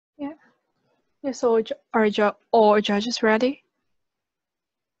Yes, so are all judges ready?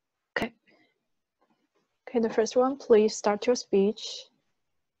 Okay. Okay, the first one, please start your speech.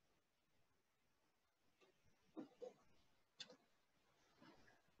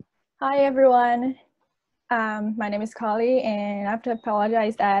 Hi everyone. My name is Carly, and I have to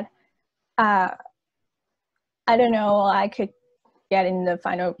apologize that I don't know I could get in the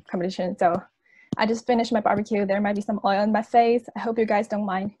final competition. So I just finished my barbecue. There might be some oil in my face. I hope you guys don't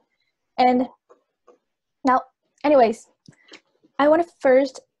mind. And now, anyways, I want to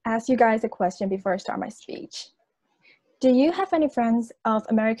first ask you guys a question before I start my speech. Do you have any friends of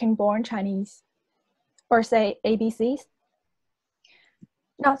American-born Chinese, or say ABCs?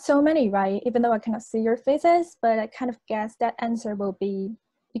 Not so many, right? Even though I cannot see your faces, but I kind of guess that answer will be,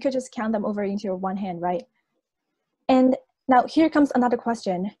 you could just count them over into your one hand, right? And now here comes another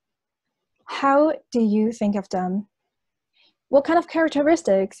question. How do you think of them? What kind of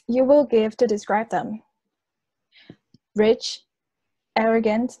characteristics you will give to describe them? Rich,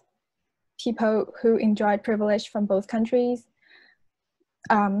 arrogant, people who enjoyed privilege from both countries,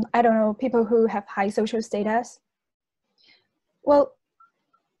 I don't know, people who have high social status. Well,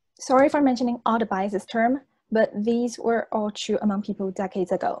 sorry for mentioning all the biases term, but these were all true among people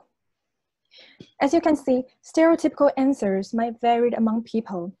decades ago. As you can see, stereotypical answers might vary among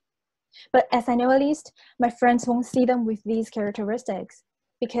people. But as I know at least, my friends won't see them with these characteristics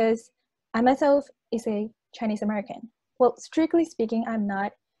because I myself is a Chinese American. Well, strictly speaking, I'm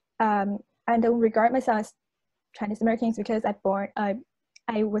not. I don't regard myself as Chinese Americans because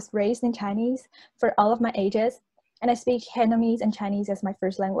I was raised in Chinese for all of my ages, and I speak Cantonese and Chinese as my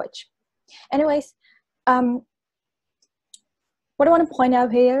first language. Anyways, what I want to point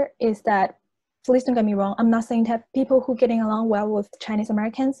out here is that, please don't get me wrong, I'm not saying that people who getting along well with Chinese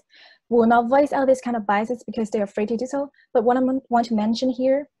Americans will not voice out this kind of biases because they're afraid to do so. But what I want to mention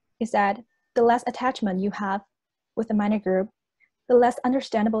here is that the less attachment you have with the minor group, the less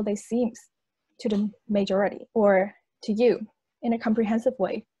understandable they seem to the majority or to you in a comprehensive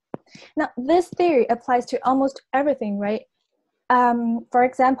way. Now, this theory applies to almost everything, right? For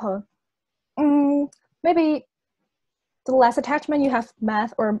example, maybe the less attachment you have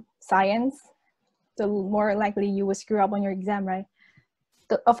math or science, the more likely you will screw up on your exam, right?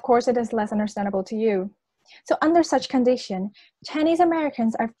 Of course, it is less understandable to you. So under such condition, Chinese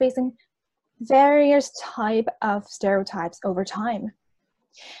Americans are facing various type of stereotypes over time.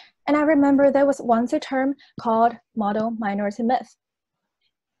 And I remember there was once a term called model minority myth.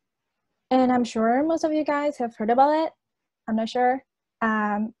 And I'm sure most of you guys have heard about it. I'm not sure.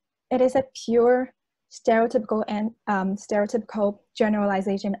 It is a pure stereotypical and stereotypical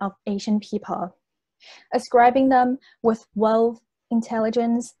generalization of Asian people, ascribing them with wealth,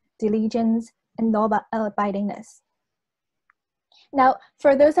 intelligence, diligence, and law-abidingness. Now,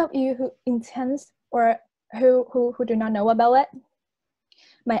 for those of you who intends or who do not know about it,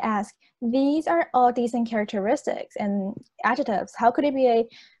 might ask, these are all decent characteristics and adjectives. How could it be a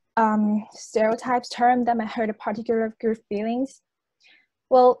stereotypes term that might hurt a particular group feelings?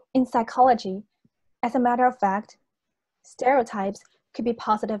 Well, in psychology, as a matter of fact, stereotypes could be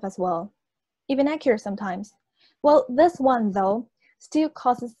positive as well, even accurate sometimes. Well, this one, though, still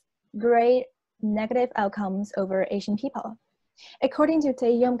causes great negative outcomes over Asian people. According to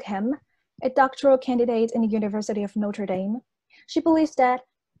Tae-Yum Kim, a doctoral candidate in the University of Notre Dame, she believes that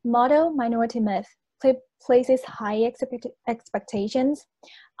model minority myth places high expectations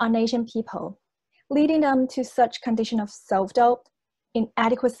on Asian people, leading them to such condition of self-doubt,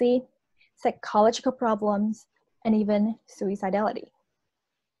 inadequacy, psychological problems, and even suicidality.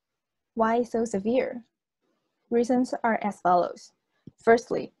 Why so severe? Reasons are as follows.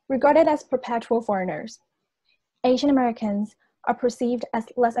 Firstly, regarded as perpetual foreigners, Asian Americans are perceived as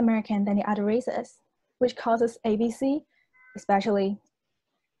less American than the other races, which causes ABC, especially,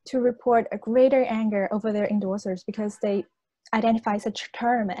 to report a greater anger over their endorsers because they identify such a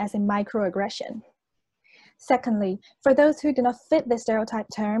term as a microaggression. Secondly, for those who do not fit the stereotype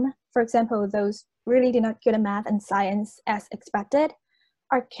term, for example, those really do not good at math and science as expected,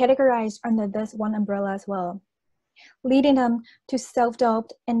 are categorized under this one umbrella as well, leading them to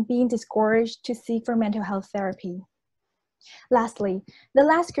self-doubt and being discouraged to seek for mental health therapy. Lastly, the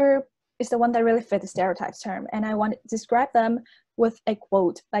last group is the one that really fit the stereotypes term, and I want to describe them with a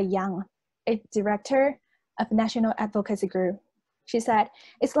quote by Yang, a director of National Advocacy Group. She said,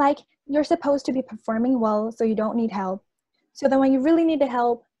 "It's like you're supposed to be performing well so you don't need help. So then when you really need the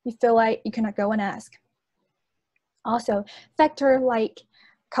help, you feel like you cannot go and ask." Also, factors like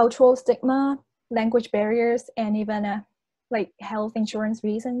cultural stigma, language barriers, and even like health insurance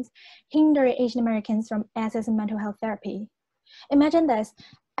reasons hinder Asian Americans from accessing mental health therapy. Imagine this,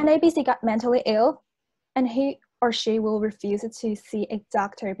 and ABC got mentally ill, and he or she will refuse to see a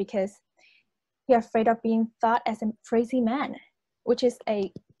doctor because he's afraid of being thought as a crazy man, which is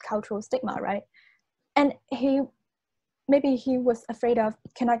a cultural stigma, right? And maybe he was afraid of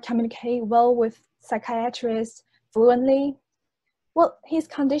cannot communicate well with psychiatrists fluently. Well, his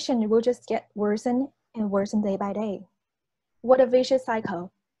condition will just get worsen and worsen day by day. What a vicious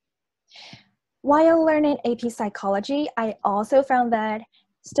cycle. While learning AP psychology, I also found that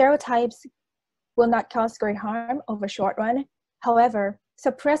stereotypes will not cause great harm over short run. However,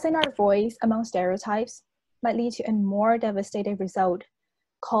 suppressing our voice among stereotypes might lead to a more devastating result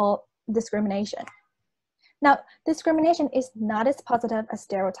called discrimination. Now, discrimination is not as positive as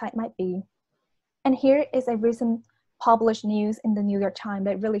stereotype might be. And here is a recent published news in the New York Times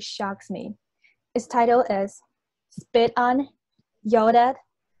that really shocks me. Its title is Spit on, Yelled at,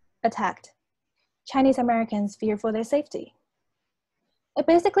 Attacked. Chinese Americans fear for their safety. It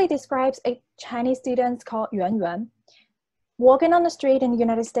basically describes a Chinese student called Yuan Yuan walking on the street in the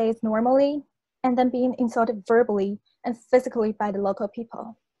United States normally and then being insulted verbally and physically by the local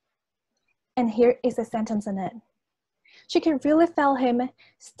people. And here is a sentence in it. She could really feel him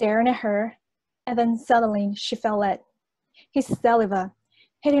staring at her, and then suddenly she felt it. His saliva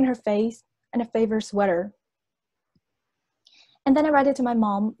hitting her face and a favorite sweater. And then I read it to my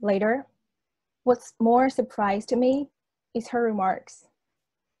mom later. What's more surprise to me is her remarks.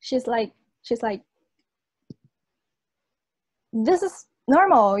 She's like, this is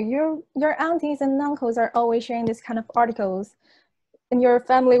normal. Your aunties and uncles are always sharing this kind of articles in your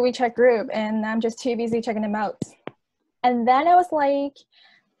family WeChat group, and I'm just too busy checking them out. And then I was like,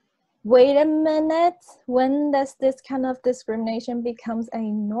 wait a minute, when does this kind of discrimination becomes a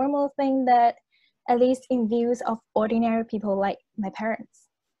normal thing that, at least in views of ordinary people like my parents?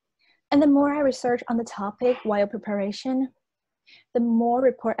 And the more I researched on the topic while preparation, the more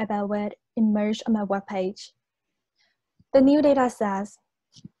report about it emerged on my webpage. The new data says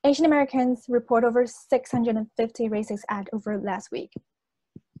Asian Americans report over 650 racist acts over last week,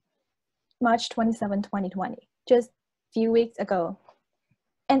 March 27, 2020, just a few weeks ago.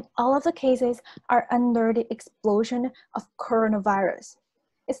 And all of the cases are under the explosion of coronavirus.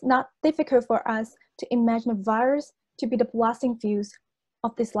 It's not difficult for us to imagine a virus to be the blasting fuse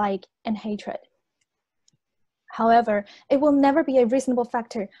of dislike and hatred. However, it will never be a reasonable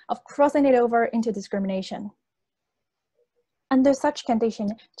factor of crossing it over into discrimination. Under such condition,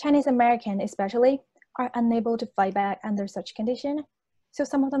 Chinese Americans especially are unable to fight back under such condition, so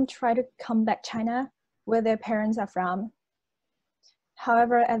some of them try to come back China, where their parents are from.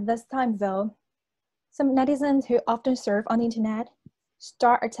 However, at this time though, some netizens who often surf on the internet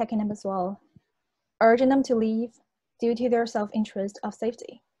start attacking them as well, urging them to leave due to their self-interest of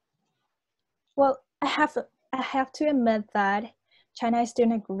safety. Well, I have to admit that China is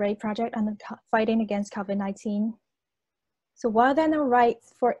doing a great project on fighting against COVID-19. So while there are no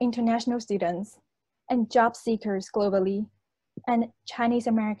rights for international students and job seekers globally, and Chinese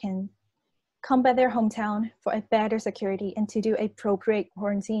Americans come back their hometown for a better security and to do appropriate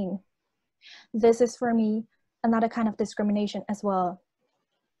quarantine, this is for me another kind of discrimination as well.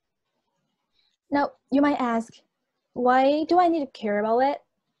 Now, you might ask, why do I need to care about it?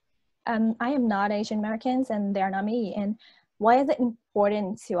 I am not Asian Americans and they are not me, and why is it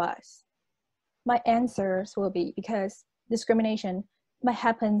important to us? My answers will be because discrimination might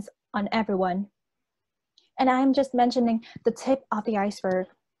happen on everyone. And I'm just mentioning the tip of the iceberg,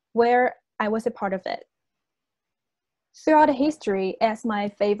 where I was a part of it. Throughout the history, as my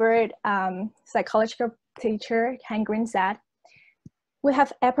favorite psychological teacher, Han Green, said, we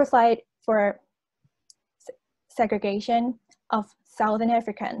have applied for segregation of Southern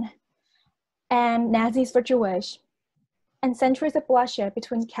African, and Nazis for Jewish, and centuries of bloodshed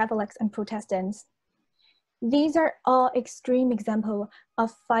between Catholics and Protestants. These are all extreme examples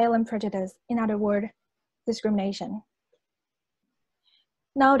of violent prejudice, in other words, discrimination.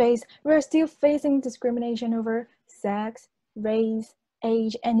 Nowadays, we are still facing discrimination over sex, race,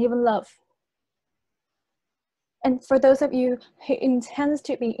 age, and even love. And for those of you who intend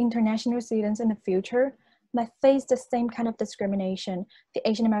to be international students in the future, might face the same kind of discrimination the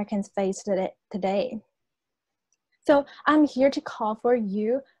Asian Americans face today. So I'm here to call for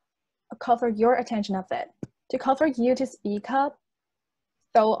your attention of it, to call for you to speak up,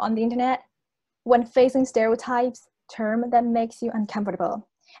 though on the internet, when facing stereotypes, term that makes you uncomfortable,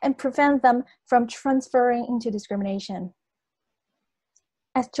 and prevent them from transferring into discrimination.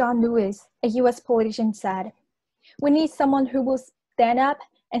 As John Lewis, a US politician, said, we need someone who will stand up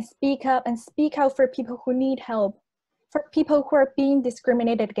and speak out for people who need help, for people who are being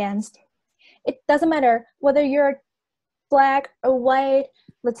discriminated against. It doesn't matter whether you're black or white,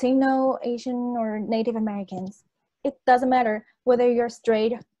 Latino, Asian, or Native Americans. It doesn't matter whether you're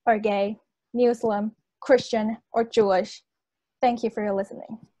straight or gay, Muslim, Christian, or Jewish. Thank you for your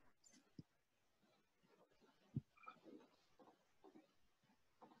listening.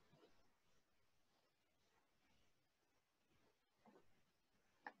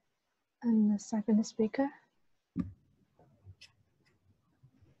 And the second speaker.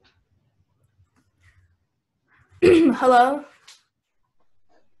 Hello?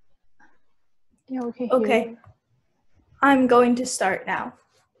 Yeah, we can hear Okay. you. I'm going to start now.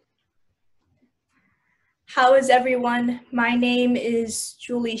 How is everyone? My name is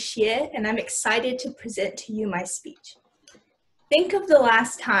Julie Xie, and I'm excited to present to you my speech. Think of the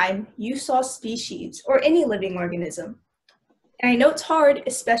last time you saw species or any living organism. And I know it's hard,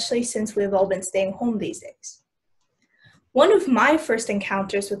 especially since we've all been staying home these days. One of my first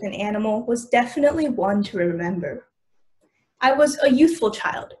encounters with an animal was definitely one to remember. I was a youthful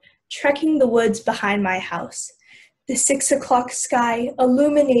child, trekking the woods behind my house. The 6 o'clock sky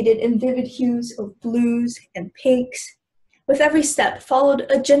illuminated in vivid hues of blues and pinks. With every step followed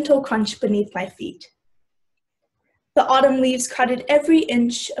a gentle crunch beneath my feet. The autumn leaves crowded every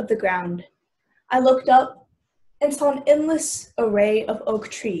inch of the ground. I looked up and saw an endless array of oak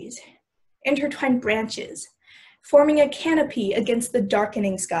trees, intertwined branches, forming a canopy against the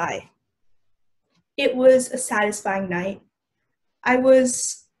darkening sky. It was a satisfying night. I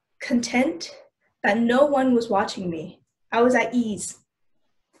was content that no one was watching me. I was at ease.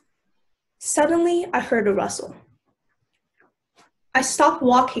 Suddenly, I heard a rustle. I stopped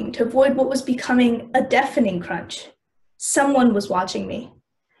walking to avoid what was becoming a deafening crunch. Someone was watching me.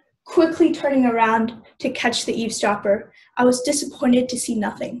 Quickly turning around to catch the eavesdropper, I was disappointed to see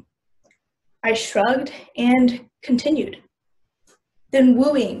nothing. I shrugged and continued. Then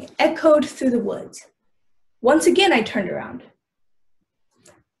wooing echoed through the woods. Once again, I turned around.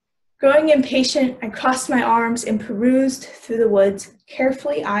 Growing impatient, I crossed my arms and perused through the woods,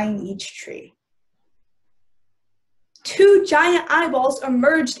 carefully eyeing each tree. 2 giant eyeballs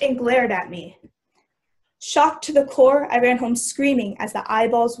emerged and glared at me. Shocked to the core, I ran home screaming as the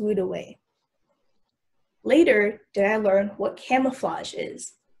eyeballs wooed away. Later, did I learn what camouflage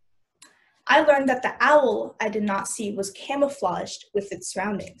is. I learned that the owl I did not see was camouflaged with its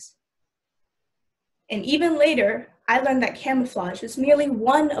surroundings. And even later, I learned that camouflage is merely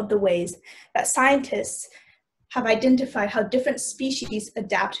one of the ways that scientists have identified how different species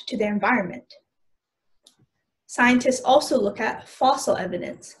adapt to their environment. Scientists also look at fossil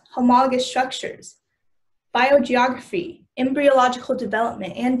evidence, homologous structures, biogeography, embryological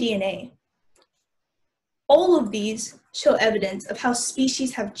development, and DNA. All of these show evidence of how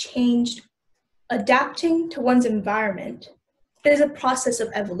species have changed. Adapting to one's environment is a process of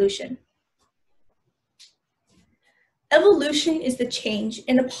evolution. Evolution is the change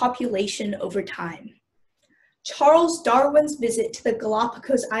in a population over time. Charles Darwin's visit to the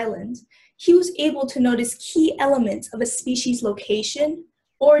Galapagos Islands, he was able to notice key elements of a species' location,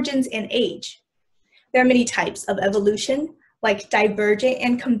 origins, and age. There are many types of evolution, like divergent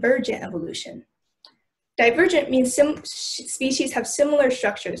and convergent evolution. Divergent means species have similar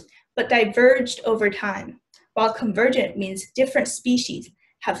structures, but diverged over time, while convergent means different species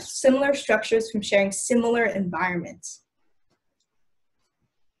have similar structures from sharing similar environments.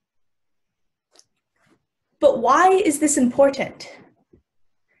 But why is this important?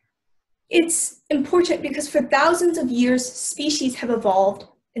 It's important because for thousands of years, species have evolved,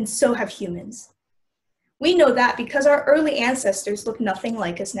 and so have humans. We know that because our early ancestors look nothing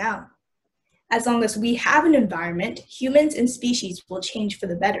like us now. As long as we have an environment, humans and species will change for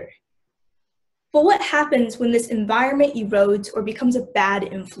the better. But what happens when this environment erodes or becomes a bad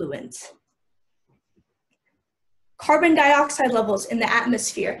influence? Carbon dioxide levels in the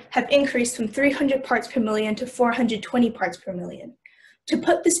atmosphere have increased from 300 parts per million to 420 parts per million. To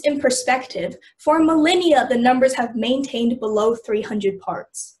put this in perspective, for millennia, the numbers have maintained below 300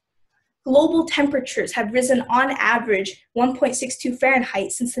 parts. Global temperatures have risen on average 1.62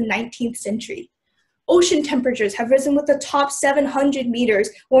 Fahrenheit since the 19th century. Ocean temperatures have risen with the top 700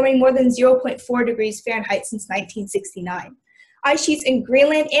 meters, warming more than 0.4 degrees Fahrenheit since 1969. Ice sheets in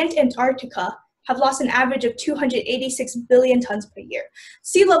Greenland and Antarctica have lost an average of 286 billion tons per year.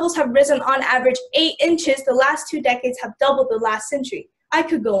 Sea levels have risen on average 8 inches. The last 2 decades have doubled the last century. I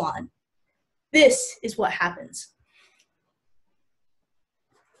could go on. This is what happens.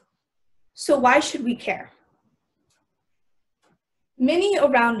 So why should we care? Many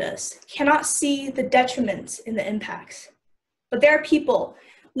around us cannot see the detriments in the impacts, but there are people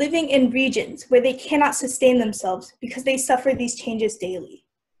living in regions where they cannot sustain themselves because they suffer these changes daily.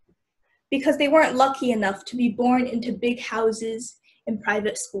 Because they weren't lucky enough to be born into big houses, in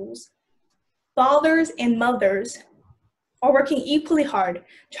private schools. Fathers and mothers are working equally hard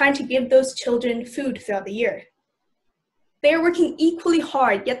trying to give those children food throughout the year. They are working equally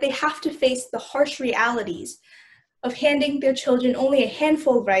hard, yet they have to face the harsh realities of handing their children only a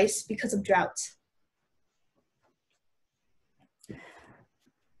handful of rice because of droughts.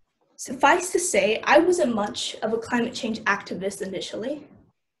 Suffice to say, I wasn't much of a climate change activist initially.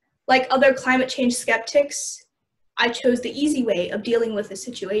 Like other climate change skeptics, I chose the easy way of dealing with the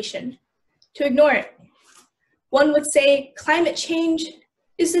situation, to ignore it. One would say climate change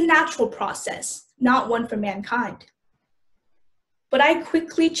is a natural process, not one for mankind. But I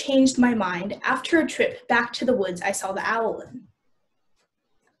quickly changed my mind after a trip back to the woods I saw the owl in.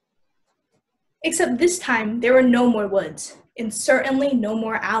 Except this time, there were no more woods, and certainly no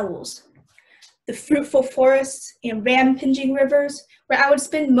more owls. The fruitful forests and rampaging rivers where I would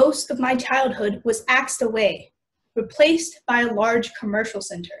spend most of my childhood was axed away, replaced by a large commercial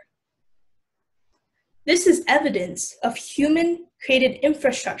center. This is evidence of human-created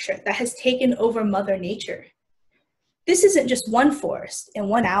infrastructure that has taken over Mother Nature. This isn't just one forest and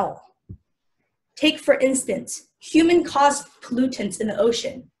one owl. Take, for instance, human-caused pollutants in the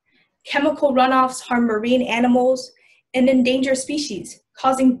ocean. Chemical runoffs harm marine animals and endanger species,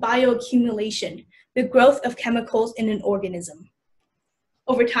 causing bioaccumulation, the growth of chemicals in an organism.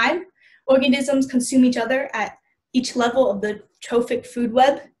 Over time, organisms consume each other at each level of the trophic food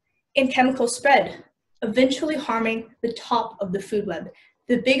web, and chemicals spread, eventually harming the top of the food web,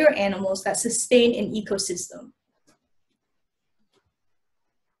 the bigger animals that sustain an ecosystem.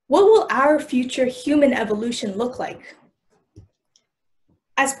 What will our future human evolution look like?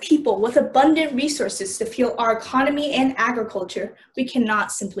 As people with abundant resources to fuel our economy and agriculture, we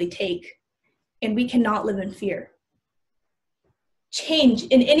cannot simply take, and we cannot live in fear. Change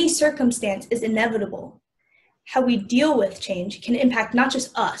in any circumstance is inevitable. How we deal with change can impact not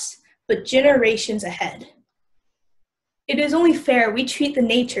just us, but generations ahead. It is only fair we treat the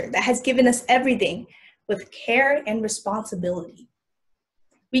nature that has given us everything with care and responsibility.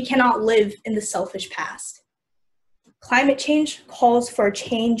 We cannot live in the selfish past. Climate change calls for a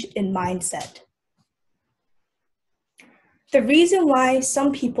change in mindset. The reason why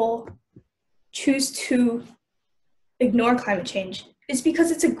some people choose to ignore climate change is because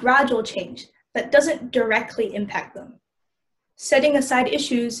it's a gradual change that doesn't directly impact them. Setting aside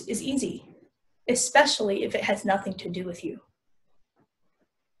issues is easy, especially if it has nothing to do with you.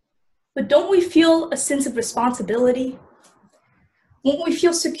 But don't we feel a sense of responsibility? Won't we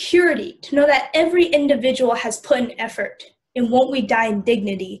feel security to know that every individual has put in effort? And won't we die in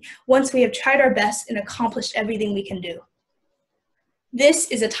dignity once we have tried our best and accomplished everything we can do? This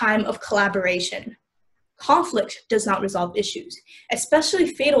is a time of collaboration. Conflict does not resolve issues,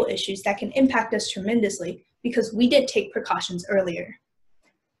 especially fatal issues that can impact us tremendously because we didn't take precautions earlier.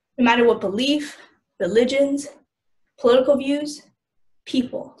 No matter what belief, religions, political views,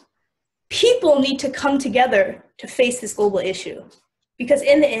 people need to come together to face this global issue. Because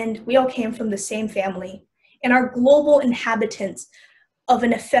in the end, we all came from the same family and are global inhabitants of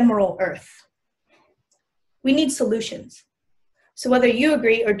an ephemeral Earth. We need solutions. So whether you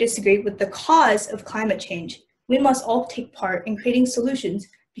agree or disagree with the cause of climate change, we must all take part in creating solutions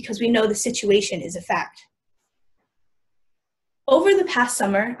because we know the situation is a fact. Over the past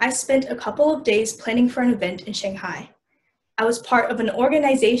summer, I spent a couple of days planning for an event in Shanghai. I was part of an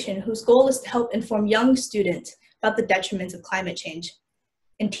organization whose goal is to help inform young students about the detriments of climate change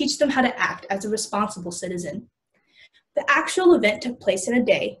and teach them how to act as a responsible citizen. The actual event took place in a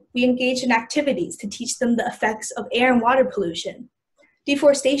day. We engaged in activities to teach them the effects of air and water pollution,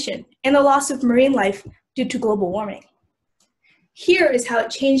 deforestation, and the loss of marine life due to global warming. Here is how it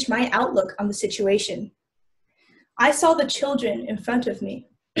changed my outlook on the situation. I saw the children in front of me.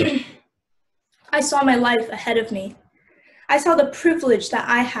 I saw my life ahead of me. I saw the privilege that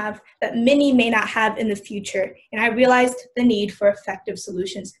I have that many may not have in the future, and I realized the need for effective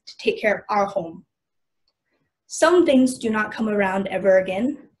solutions to take care of our home. Some things do not come around ever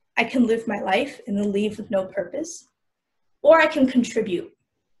again. I can live my life and then leave with no purpose, or I can contribute.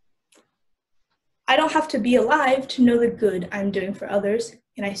 I don't have to be alive to know the good I'm doing for others,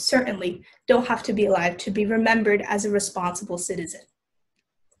 and I certainly don't have to be alive to be remembered as a responsible citizen.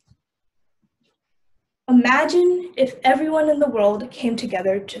 Imagine if everyone in the world came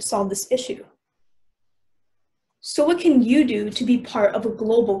together to solve this issue. So what can you do to be part of a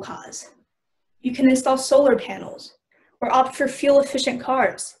global cause? You can install solar panels or opt for fuel-efficient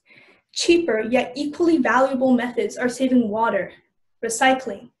cars. Cheaper yet equally valuable methods are saving water,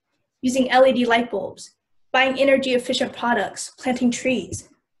 recycling, using LED light bulbs, buying energy-efficient products, planting trees.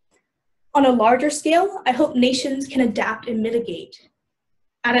 On a larger scale, I hope nations can adapt and mitigate.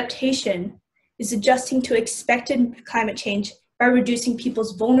 Adaptation is adjusting to expected climate change by reducing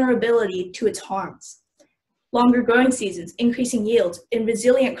people's vulnerability to its harms. Longer growing seasons, increasing yields, and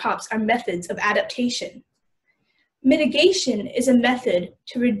resilient crops are methods of adaptation. Mitigation is a method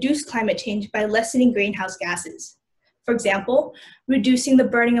to reduce climate change by lessening greenhouse gases. For example, reducing the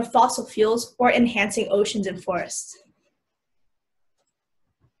burning of fossil fuels or enhancing oceans and forests.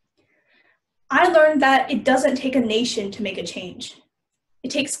 I learned that it doesn't take a nation to make a change. It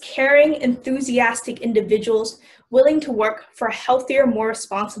takes caring, enthusiastic individuals willing to work for a healthier, more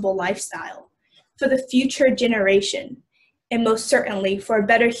responsible lifestyle, for the future generation, and most certainly for a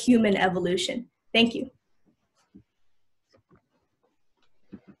better human evolution. Thank you.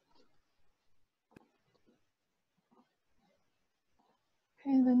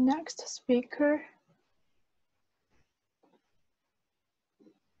 And the next speaker.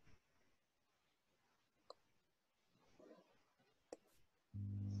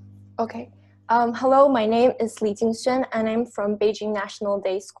 Okay. Hello, my name is Li Jingxuan, and I'm from Beijing National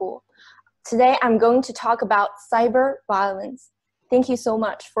Day School. Today, I'm going to talk about cyber violence. Thank you so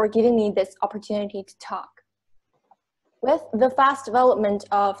much for giving me this opportunity to talk. With the fast development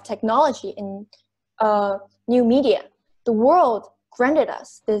of technology and new media, the world granted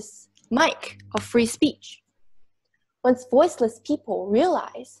us this mic of free speech. Once voiceless people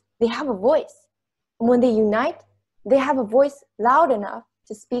realize they have a voice, and when they unite, they have a voice loud enough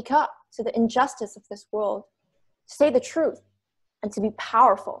to speak up to the injustice of this world, to say the truth, and to be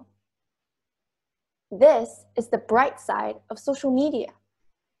powerful. This is the bright side of social media.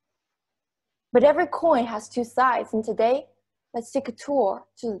 But every coin has two sides, and today, let's take a tour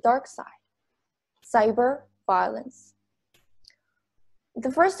to the dark side, cyber violence.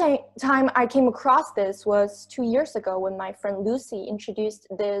 The first time I came across this was 2 years ago when my friend Lucy introduced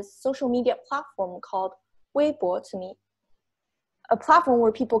this social media platform called Weibo to me, a platform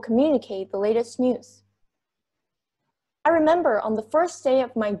where people communicate the latest news. I remember on the first day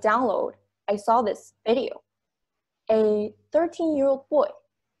of my download, I saw this video. A 13-year-old boy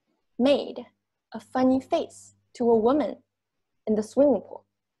made a funny face to a woman in the swimming pool.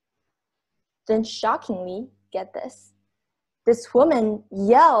 Then shockingly, get this woman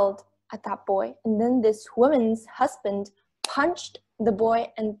yelled at that boy, and then this woman's husband punched the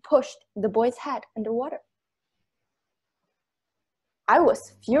boy and pushed the boy's head underwater. I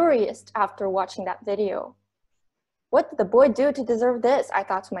was furious after watching that video. What did the boy do to deserve this? I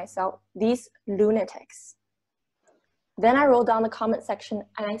thought to myself, these lunatics. Then I rolled down the comment section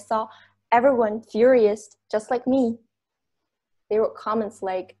and I saw everyone furious, just like me. They wrote comments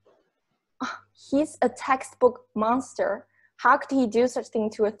like, oh, he's a textbook monster. How could he do such thing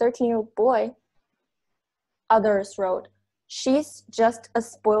to a 13-year-old boy? Others wrote, she's just a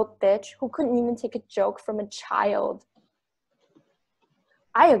spoiled bitch who couldn't even take a joke from a child.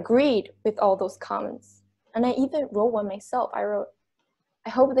 I agreed with all those comments, and I even wrote one myself. I wrote, I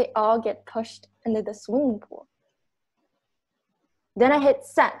hope they all get pushed into the swimming pool. Then I hit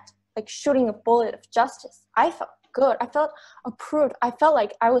send, like shooting a bullet of justice. I felt good. I felt approved. I felt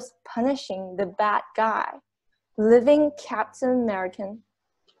like I was punishing the bad guy, living Captain American.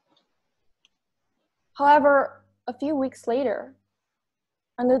 However, a few weeks later,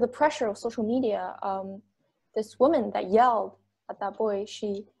 under the pressure of social media, this woman that yelled at that boy,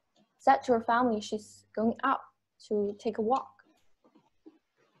 she said to her family she's going out to take a walk.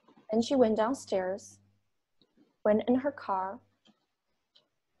 And she went downstairs, went in her car,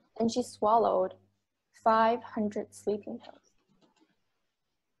 and she swallowed 500 sleeping pills.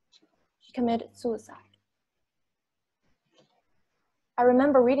 She committed suicide. I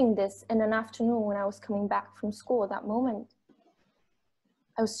remember reading this in an afternoon when I was coming back from school. That moment,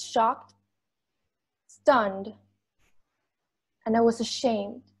 I was shocked, stunned, and I was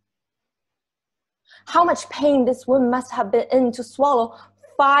ashamed. How much pain this woman must have been in to swallow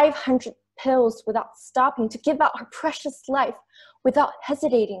 500 pills without stopping, to give out her precious life without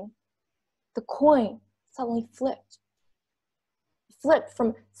hesitating. The coin suddenly flipped. It flipped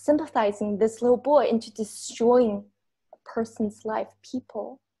from sympathizing this little boy into destroying a person's life.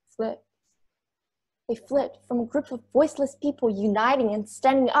 People flipped. They flipped from a group of voiceless people uniting and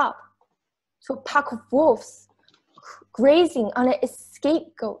standing up to a pack of wolves grazing on a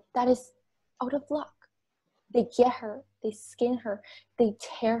scapegoat that is out of luck. They get her, they skin her, they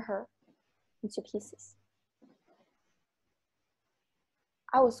tear her into pieces.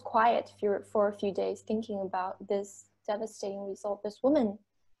 I was quiet for a few days thinking about this devastating result. This woman,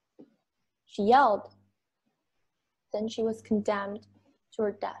 she yelled, then she was condemned to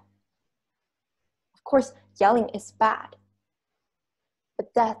her death. Of course, yelling is bad,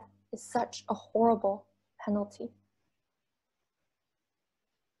 but death is such a horrible penalty.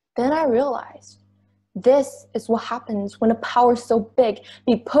 Then I realized this is what happens when a power so big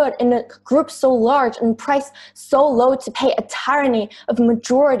be put in a group so large and price so low to pay a tyranny of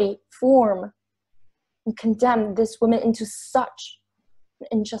majority form and condemn this woman into such an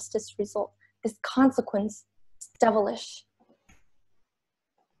injustice result. This consequence is devilish.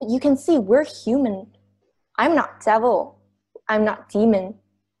 But you can see we're human. I'm not devil. I'm not demon.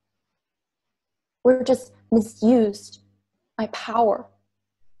 We're just misused my power.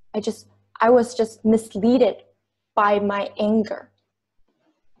 I was just misleaded by my anger.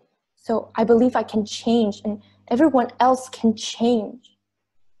 So I believe I can change and everyone else can change.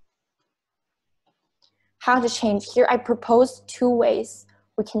 How to change? Here I propose 2 ways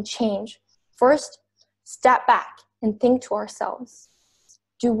we can change. First, step back and think to ourselves,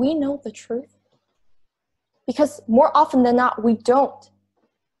 do we know the truth? Because more often than not, we don't.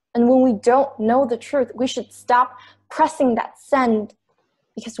 And when we don't know the truth, we should stop pressing that send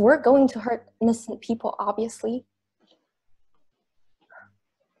because we're going to hurt innocent people, obviously.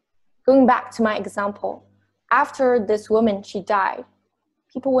 Going back to my example, after this woman, she died,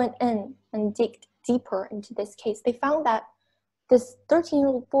 people went in and digged deeper into this case. They found that this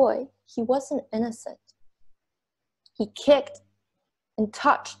 13-year-old boy, he wasn't innocent. He kicked and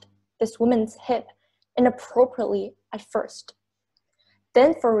touched this woman's hip inappropriately at first.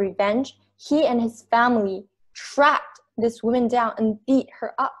 Then for revenge, he and his family tracked this woman down and beat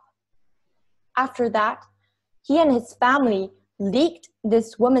her up. After that, he and his family leaked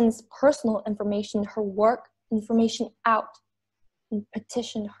this woman's personal information, her work information out, and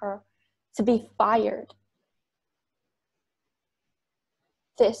petitioned her to be fired.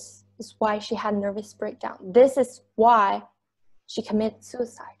 This is why she had a nervous breakdown. This is why she committed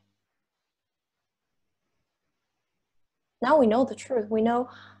suicide. Now we know the truth. We know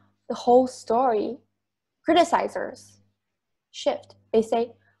the whole story. Criticizers shift. They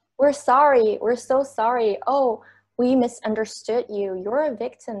say, we're sorry. We're so sorry. Oh, we misunderstood you. You're a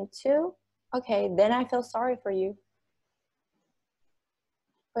victim too? Okay, then I feel sorry for you.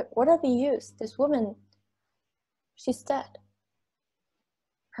 But what are the use? This woman, she's dead.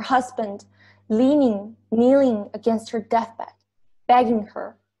 Her husband kneeling against her deathbed, begging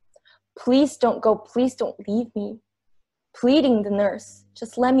her, please don't go, please don't leave me. Pleading the nurse,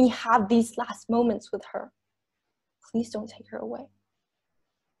 just let me have these last moments with her. Please don't take her away.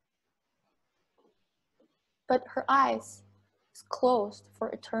 But her eyes was closed for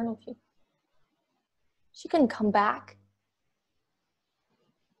eternity. She couldn't come back.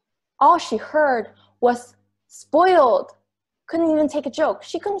 All she heard was spoiled. Couldn't even take a joke.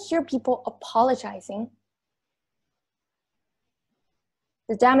 She couldn't hear people apologizing.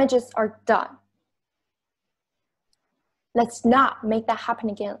 The damages are done. Let's not make that happen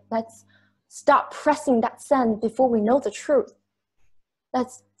again. Let's stop pressing that send before we know the truth.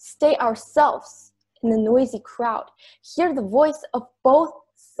 Let's stay ourselves in the noisy crowd. Hear the voice of both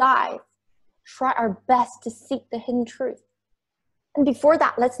sides. Try our best to seek the hidden truth. And before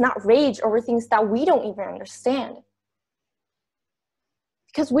that, let's not rage over things that we don't even understand.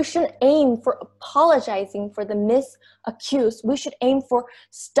 Because we shouldn't aim for apologizing for the misaccused. We should aim for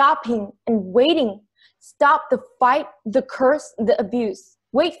stopping and waiting. Stop the fight, the curse, the abuse.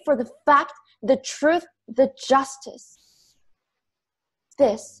 Wait for the fact, the truth, the justice.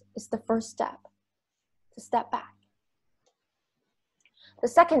 This is the first step, to step back. The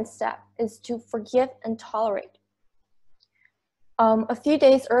second step is to forgive and tolerate. A few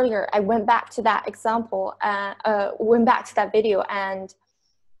days earlier, I went back to that example, went back to that video, and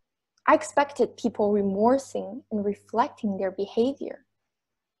I expected people remorsing and reflecting their behavior,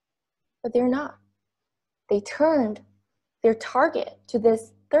 but they're not. They turned their target to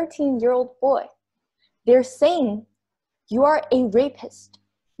this 13-year-old boy. They're saying, you are a rapist.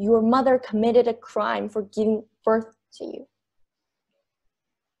 Your mother committed a crime for giving birth to you.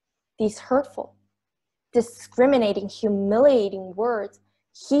 These hurtful, discriminating, humiliating words,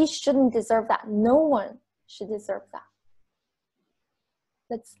 he shouldn't deserve that. No one should deserve that.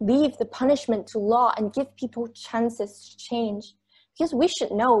 Let's leave the punishment to law and give people chances to change. Because we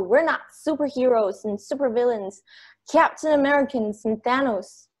should know we're not superheroes and supervillains, Captain Americans and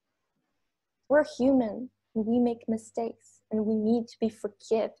Thanos. We're human and we make mistakes and we need to be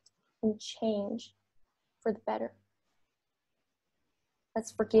forgiven and change for the better.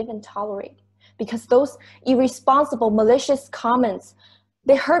 Let's forgive and tolerate, because those irresponsible, malicious comments,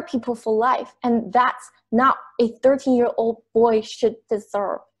 they hurt people for life, and that's not a 13-year-old boy should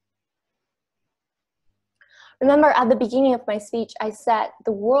deserve. Remember at the beginning of my speech, I said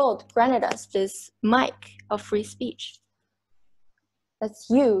the world granted us this mic of free speech. Let's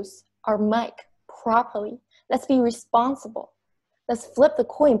use our mic properly. Let's be responsible. Let's flip the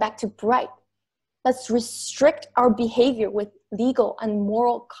coin back to bright. Let's restrict our behavior with legal and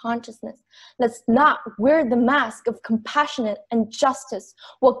moral consciousness. Let's not wear the mask of compassionate and justice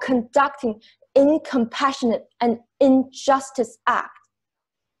while conducting incompassionate and injustice act.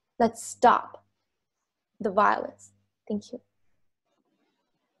 Let's stop the violence. Thank you.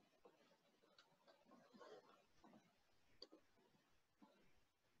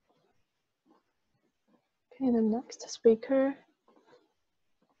 Okay, the next speaker.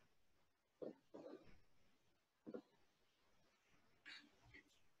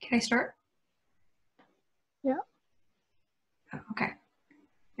 Can I start? Yeah. Okay.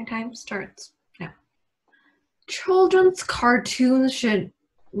 My time starts now. Children's cartoons should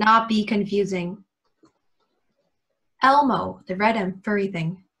not be confusing. Elmo, the red and furry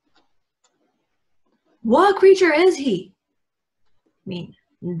thing. What creature is he? I mean,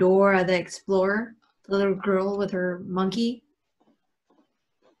 Dora the Explorer, the little girl with her monkey.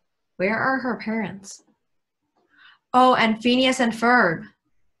 Where are her parents? Oh, and Phineas and Ferb.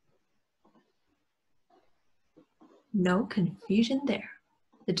 No confusion there.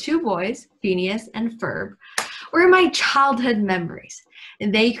 The two boys, Phineas and Ferb, were my childhood memories,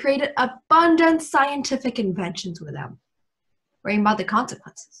 and they created abundant scientific inventions with them, worrying about the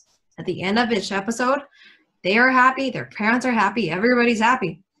consequences. At the end of each episode, they are happy, their parents are happy, everybody's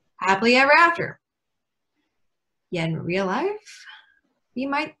happy, happily ever after. Yet in real life, we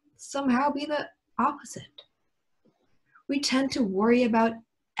might somehow be the opposite. We tend to worry about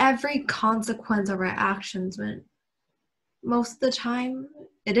every consequence of our actions when most of the time,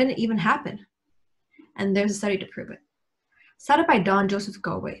 it didn't even happen. And there's a study to prove it. Cited by Don Joseph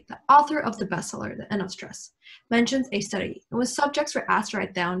Goway, the author of the bestseller, The End of Stress, mentions a study in which subjects were asked to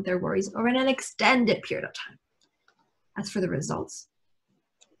write down their worries over an extended period of time. As for the results,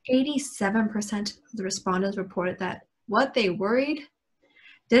 87% of the respondents reported that what they worried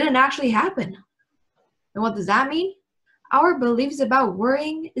didn't actually happen. And what does that mean? Our beliefs about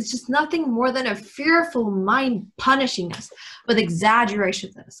worrying is just nothing more than a fearful mind punishing us with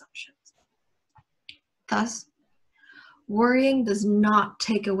exaggerations and assumptions. Thus, worrying does not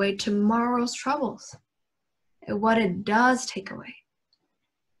take away tomorrow's troubles. And what it does take away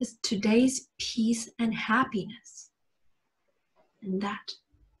is today's peace and happiness. And that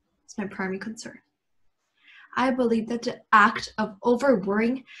is my primary concern. I believe that the act of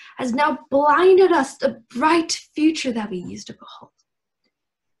over-worrying has now blinded us to the bright future that we used to behold.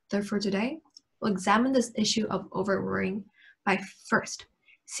 Therefore, today, we'll examine this issue of over-worrying by first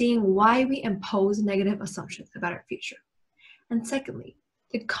seeing why we impose negative assumptions about our future, and secondly,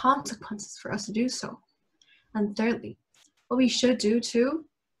 the consequences for us to do so, and thirdly, what we should do to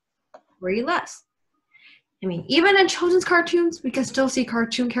worry less. I mean, even in children's cartoons, we can still see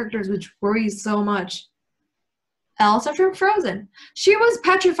cartoon characters which worry so much. Elsa from Frozen. She was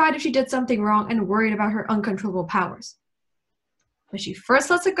petrified if she did something wrong and worried about her uncontrollable powers. When she first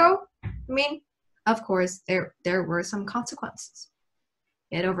lets it go, of course, there were some consequences.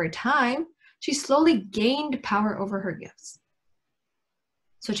 Yet over time, she slowly gained power over her gifts.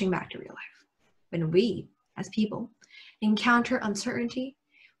 Switching back to real life. When we, as people, encounter uncertainty,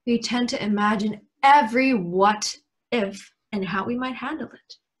 we tend to imagine every what if and how we might handle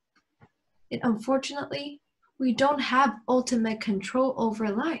it. Yet unfortunately, we don't have ultimate control over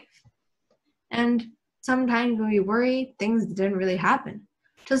life. And sometimes when we worry, things didn't really happen.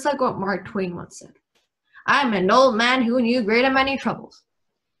 Just like what Mark Twain once said. I'm an old man who knew great and many troubles.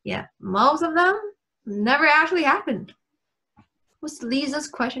 Yet most of them never actually happened. Which leaves us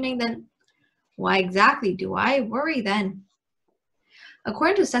questioning then, why exactly do I worry then?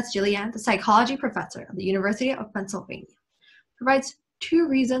 According to Seth Gillian, the psychology professor at the University of Pennsylvania, provides two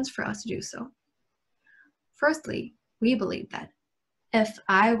reasons for us to do so. Firstly, we believe that if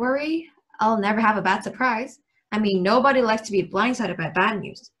I worry, I'll never have a bad surprise. Nobody likes to be blindsided by bad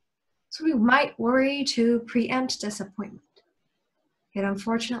news. So we might worry to preempt disappointment. Yet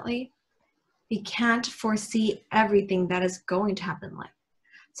unfortunately, we can't foresee everything that is going to happen in life.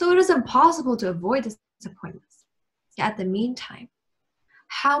 So it is impossible to avoid disappointments. Yet at the meantime,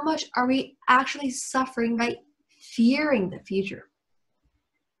 how much are we actually suffering by fearing the future?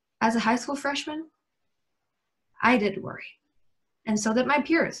 As a high school freshman, I did worry, and so did my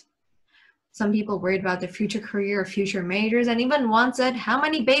peers. Some people worried about their future career or future majors, and even one said how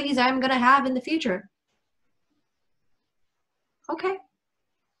many babies I'm going to have in the future. Okay,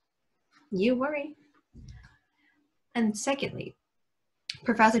 you worry. And secondly,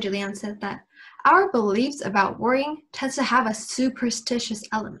 Professor Julian said that our beliefs about worrying tends to have a superstitious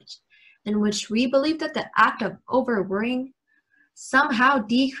element, in which we believe that the act of over-worrying somehow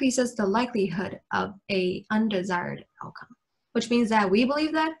decreases the likelihood of an undesired outcome. which means that we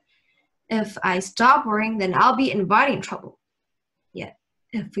believe that if I stop worrying, then I'll be inviting trouble. Yet,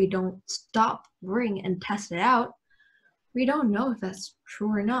 if we don't stop worrying and test it out, we don't know if that's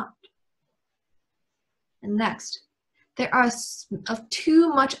true or not. And next, there are too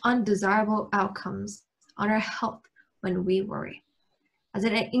much undesirable outcomes on our health when we worry, as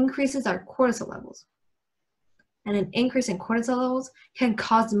it increases our cortisol levels. And an increase in cortisol levels can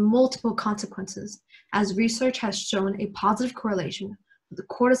cause multiple consequences, as research has shown a positive correlation with the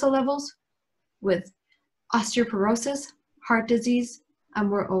cortisol levels with osteoporosis, heart disease, and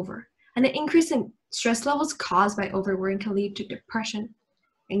moreover. And an increase in stress levels caused by overworrying can lead to depression,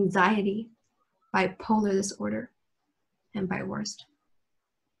 anxiety, bipolar disorder, and by worst,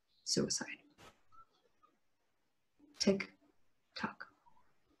 suicide. Tick-tock.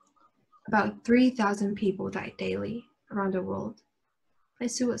 About 3,000 people die daily around the world by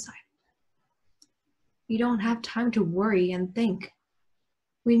suicide. We don't have time to worry and think.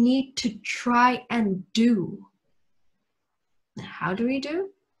 We need to try and do. And how do we do?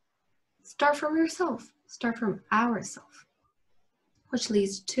 Start from yourself. Start from ourself, which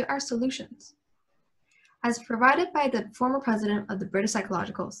leads to our solutions. As provided by the former president of the British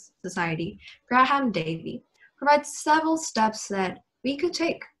Psychological Society, Graham Davey, provides several steps that we could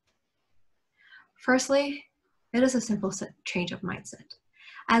take. Firstly, it is a simple change of mindset,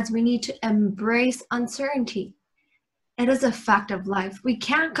 as we need to embrace uncertainty. It is a fact of life. We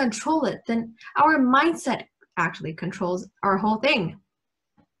can't control it, then our mindset actually controls our whole thing.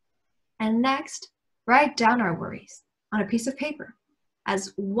 And next, write down our worries on a piece of paper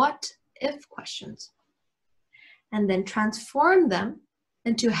as what-if questions, and then transform them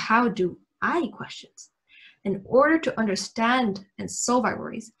into how-do-I questions. In order to understand and solve our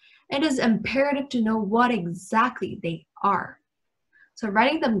worries, it is imperative to know what exactly they are. So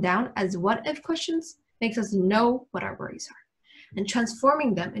writing them down as what-if questions makes us know what our worries are, and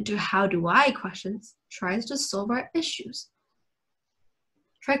transforming them into how-do-I questions tries to solve our issues.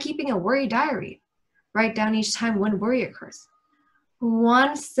 Try keeping a worry diary. Write down each time one worry occurs.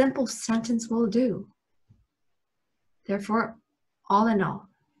 One simple sentence will do. Therefore, all in all,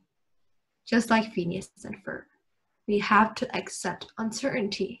 just like Phineas and Ferb, we have to accept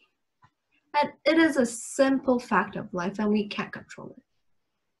uncertainty. And it is a simple fact of life and we can't control it.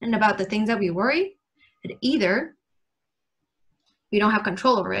 And about the things that we worry, it either we don't have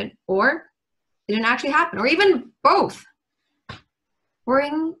control over it or it didn't actually happen, or even both.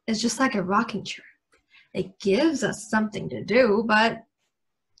 Worrying is just like a rocking chair. It gives us something to do, but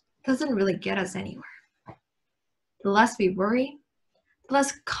doesn't really get us anywhere. The less we worry, the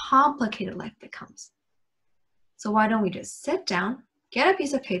less complicated life becomes. So why don't we just sit down, get a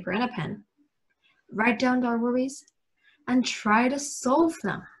piece of paper and a pen, write down our worries, and try to solve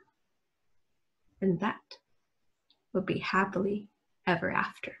them. And that would be happily ever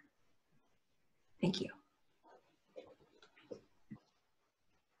after. Thank you.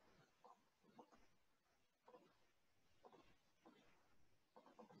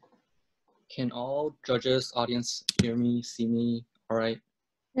 Can all judges, audience hear me, see me? All right?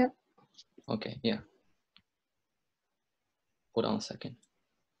 Yep. Okay, yeah. Hold on a second.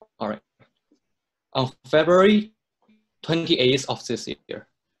 All right. On February 28th of this year,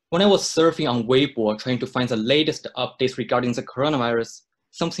 when I was surfing on Weibo trying to find the latest updates regarding the coronavirus,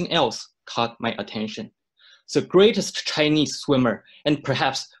 something else caught my attention. The greatest Chinese swimmer and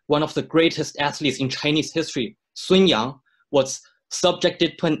perhaps one of the greatest athletes in Chinese history, Sun Yang, was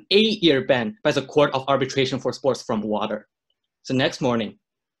subjected to an 8-year ban by the Court of Arbitration for Sports from Water. The next morning,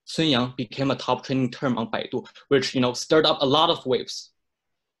 Sun Yang became a top trending term on Baidu, which stirred up a lot of waves.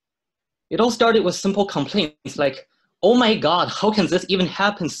 It all started with simple complaints like, oh my God, how can this even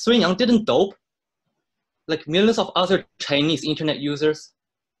happen? Sun Yang didn't dope. Like millions of other Chinese internet users,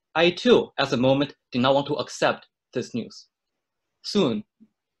 I too, at the moment, did not want to accept this news. Soon,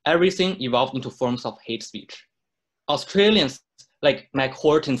 everything evolved into forms of hate speech. Australians like Mac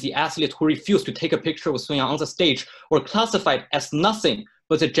Horton, the athlete who refused to take a picture with Sun Yang on the stage, were classified as nothing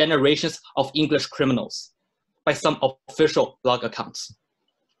but the generations of English criminals by some official blog accounts.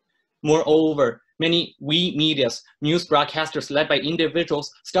 Moreover, many medias, news broadcasters led by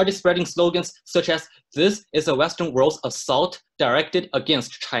individuals started spreading slogans such as, "This is the Western world's assault directed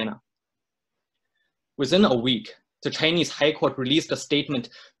against China." Within a week, the Chinese High Court released a statement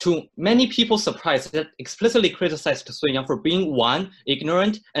to many people's surprise that explicitly criticized Sun Yang for being 1,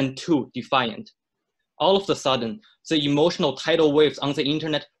 ignorant, and 2, defiant. All of a sudden, the emotional tidal waves on the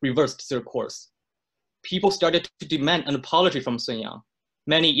internet reversed their course. People started to demand an apology from Sun Yang.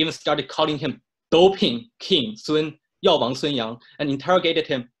 Many even started calling him Doping King Sun, Yao Wang Sun Yang, and interrogated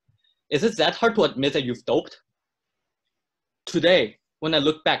him, "Is it that hard to admit that you've doped?" Today, when I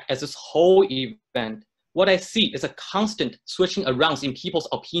look back at this whole event, what I see is a constant switching around in people's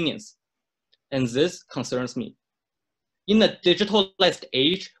opinions. And this concerns me. In a digitalized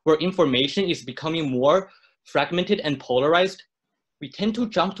age where information is becoming more fragmented and polarized, we tend to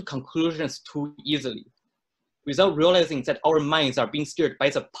jump to conclusions too easily, without realizing that our minds are being steered by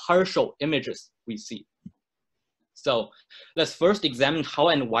the partial images we see. So let's first examine how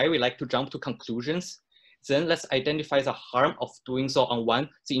and why we like to jump to conclusions. Then let's identify the harm of doing so on one,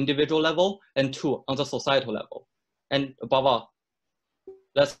 the individual level, and two, on the societal level. And above all,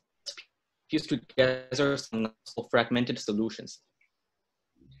 let's piece together some fragmented solutions.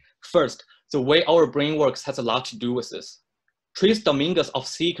 First, the way our brain works has a lot to do with this. Trace Dominguez of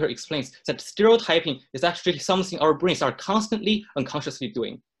Seeker explains that stereotyping is actually something our brains are constantly unconsciously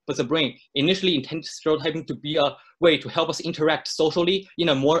doing. But the brain initially intended stereotyping to be a way to help us interact socially in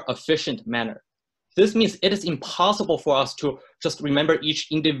a more efficient manner. This means it is impossible for us to just remember each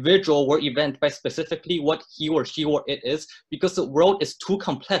individual or event by specifically what he or she or it is, because the world is too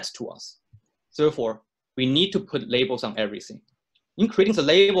complex to us. Therefore, we need to put labels on everything. In creating the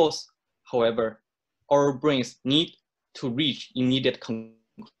labels, however, our brains need to reach immediate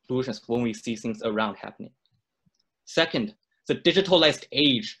conclusions when we see things around happening. Second, the digitalized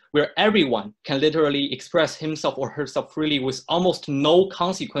age where everyone can literally express himself or herself freely with almost no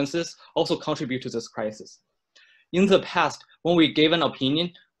consequences also contribute to this crisis. In the past, when we gave an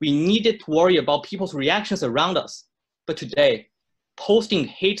opinion, we needed to worry about people's reactions around us. But today, posting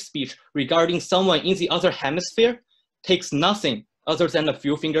hate speech regarding someone in the other hemisphere takes nothing other than a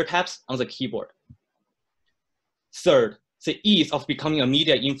few finger taps on the keyboard. Third, the ease of becoming a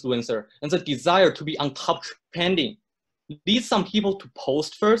media influencer and the desire to be on top trending leads some people to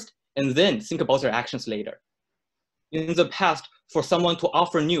post first and then think about their actions later. In the past, for someone to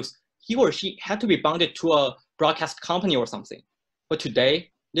offer news, he or she had to be bounded to a broadcast company or something. But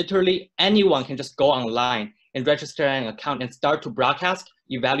today, literally anyone can just go online and register an account and start to broadcast,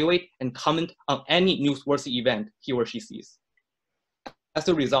 evaluate, and comment on any newsworthy event he or she sees. As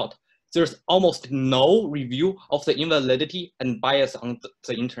a result, there's almost no review of the invalidity and bias on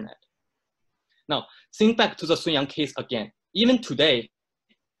the internet. Now, think back to the Sun Yang case again. Even today,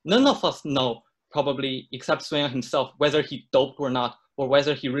 none of us know, probably except Sun Yang himself, whether he doped or not, or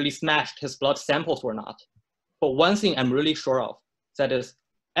whether he really smashed his blood samples or not. But one thing I'm really sure of, that is,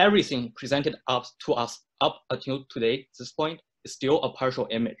 everything presented to us up until today, this point, is still a partial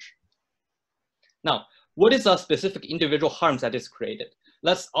image. Now, what is the specific individual harm that is created?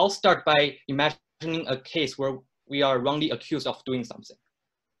 Let's all start by imagining a case where we are wrongly accused of doing something.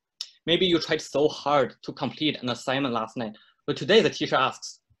 Maybe you tried so hard to complete an assignment last night, but today the teacher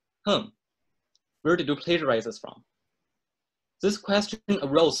asks, where did you plagiarize this from? This question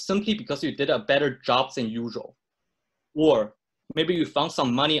arose simply because you did a better job than usual. Or maybe you found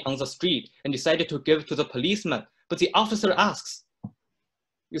some money on the street and decided to give it to the policeman, but the officer asks,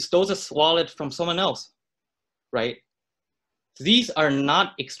 you stole this wallet from someone else, right? These are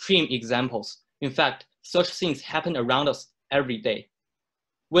not extreme examples. In fact, such things happen around us every day.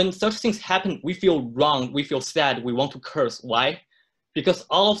 When such things happen, we feel wrong, we feel sad, we want to curse. Why? Because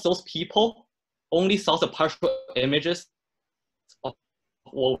all of those people only saw the partial images of,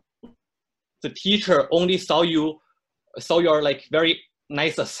 well, the teacher only saw your like very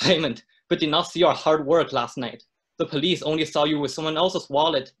nice assignment, but did not see your hard work last night. The police only saw you with someone else's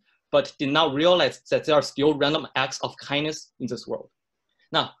wallet, but did not realize that there are still random acts of kindness in this world.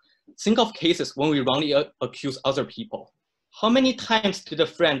 Now, think of cases when we wrongly accuse other people. How many times did a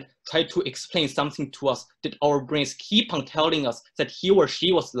friend try to explain something to us? Did our brains keep on telling us that he or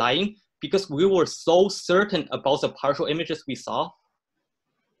she was lying because we were so certain about the partial images we saw?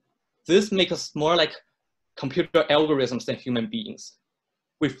 This makes us more like computer algorithms than human beings.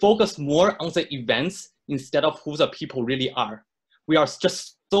 We focus more on the events instead of who the people really are. We are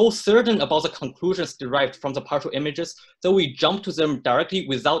just so certain about the conclusions derived from the partial images that we jump to them directly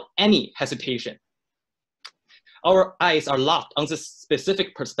without any hesitation. Our eyes are locked on this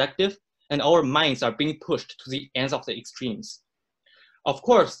specific perspective, and our minds are being pushed to the ends of the extremes. Of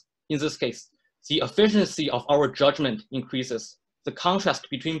course, in this case, the efficiency of our judgment increases. The contrast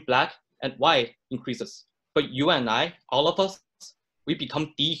between black and white increases. But you and I, all of us, we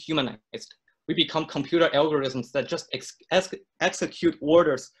become dehumanized. We become computer algorithms that just execute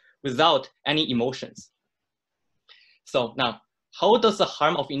orders without any emotions. So now, how does the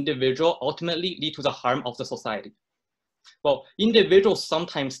harm of individual ultimately lead to the harm of the society? Well, individuals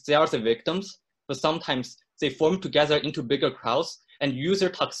sometimes they are the victims, but sometimes they form together into bigger crowds and use their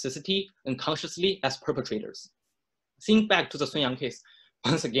toxicity unconsciously as perpetrators. Think back to the Sun Yang case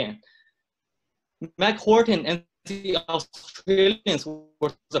once again. Mac Horton and the Australians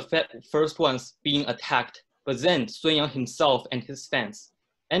were the first ones being attacked, but then Sun Yang himself and his fans.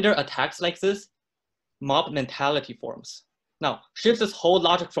 Under attacks like this, mob mentality forms. Now, shift this whole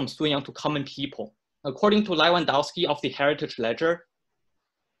logic from Sun Yang to common people. According to Lewandowski of the Heritage Ledger,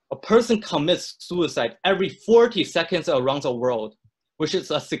 a person commits suicide every 40 seconds around the world, which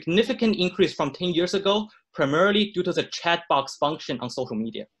is a significant increase from 10 years ago, primarily due to the chat box function on social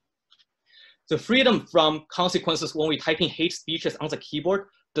media. The freedom from consequences when we type in hate speeches on the keyboard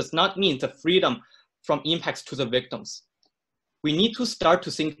does not mean the freedom from impacts to the victims. We need to start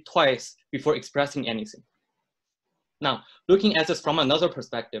to think twice before expressing anything. Now, looking at this from another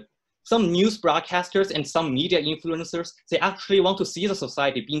perspective, some news broadcasters and some media influencers, they actually want to see the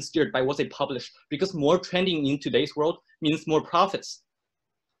society being steered by what they publish because more trending in today's world means more profits.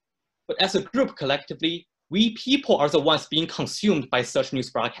 But as a group collectively, we people are the ones being consumed by such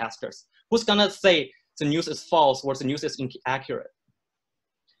news broadcasters. Who's gonna say the news is false or the news is inaccurate?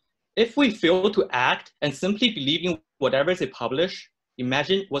 If we fail to act and simply believe in whatever they publish,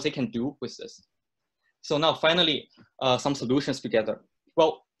 imagine what they can do with this. So now finally, some solutions together.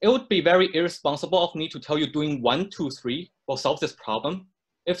 Well, it would be very irresponsible of me to tell you doing 1, 2, 3 will solve this problem.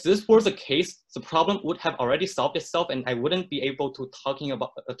 If this were the case, the problem would have already solved itself and I wouldn't be able to talk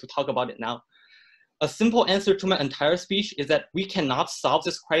about it now. A simple answer to my entire speech is that we cannot solve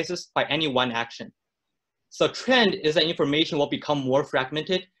this crisis by any one action. So trend is that information will become more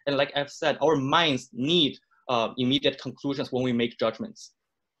fragmented. And like I've said, our minds need immediate conclusions when we make judgments.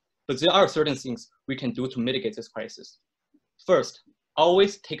 But there are certain things we can do to mitigate this crisis. First,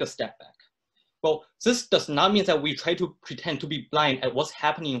 always take a step back. Well, this does not mean that we try to pretend to be blind at what's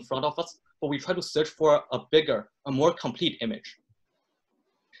happening in front of us, but we try to search for a bigger, a more complete image.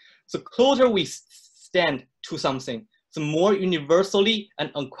 The closer we stand to something, the more universally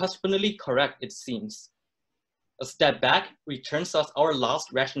and unquestionably correct it seems. A step back returns us our lost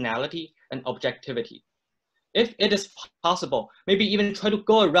rationality and objectivity. If it is possible, maybe even try to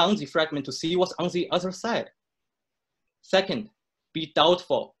go around the fragment to see what's on the other side. Second, be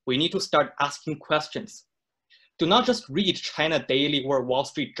doubtful. We need to start asking questions. Do not just read China Daily or Wall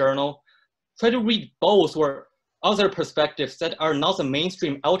Street Journal. Try to read both or other perspectives that are not the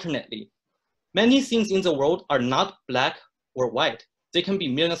mainstream alternately. Many things in the world are not black or white. They can be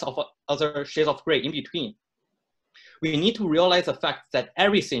millions of other shades of gray in between. We need to realize the fact that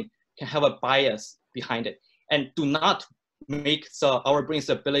everything can have a bias behind it, and do not make our brain's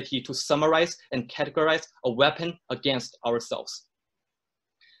ability to summarize and categorize a weapon against ourselves.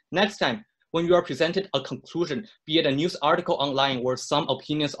 Next time, when you are presented a conclusion, be it a news article online or some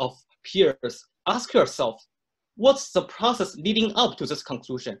opinions of peers, ask yourself, what's the process leading up to this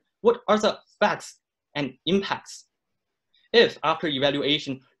conclusion? What are the facts and impacts? If after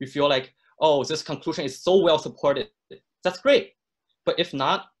evaluation, you feel like, oh, this conclusion is so well supported, that's great. But if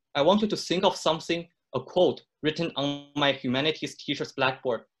not, I want you to think of something, a quote written on my humanities teacher's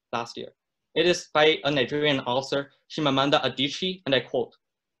blackboard last year. It is by a Nigerian author, Chimamanda Adichie, and I quote,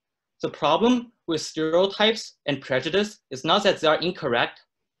 "The problem with stereotypes and prejudice is not that they are incorrect,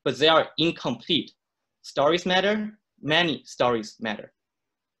 but they are incomplete. Stories matter, many stories matter."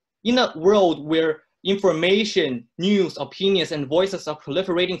 In a world where information, news, opinions, and voices are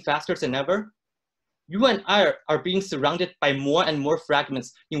proliferating faster than ever, you and I are being surrounded by more and more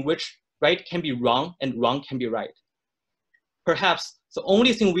fragments in which right can be wrong and wrong can be right. Perhaps the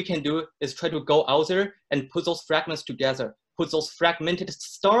only thing we can do is try to go out there and put those fragments together, put those fragmented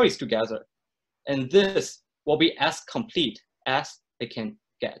stories together. And this will be as complete as it can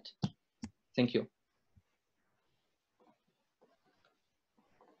get. Thank you.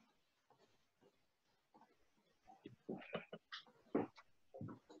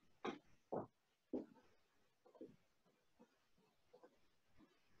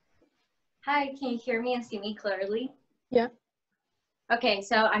 Hi, can you hear me and see me clearly? Yeah. Okay,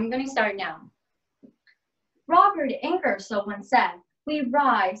 so I'm going to start now. Robert Ingersoll once said, "We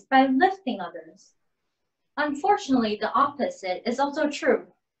rise by lifting others." Unfortunately, the opposite is also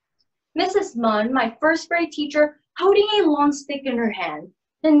true. Mrs. Munn, my first grade teacher, holding a long stick in her hand,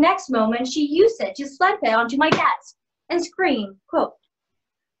 the next moment she used it to slap it onto my desk and scream, quote,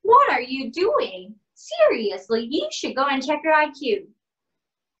 "What are you doing? Seriously, you should go and check your IQ.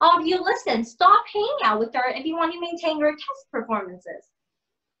 All of you listen, stop hanging out with her if you want to maintain your test performances."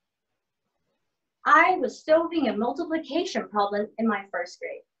 I was solving a multiplication problem in my first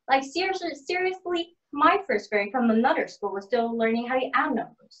grade. Like seriously, my first grade from another school was still learning how to add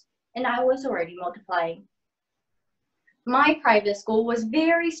numbers, and I was already multiplying. My private school was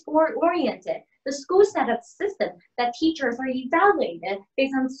very sport-oriented, The school set up a system that teachers are evaluated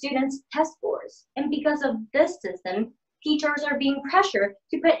based on students' test scores. And because of this system, teachers are being pressured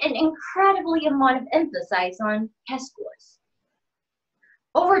to put an incredibly amount of emphasis on test scores.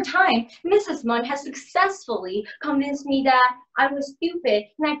 Over time, Mrs. Munn has successfully convinced me that I was stupid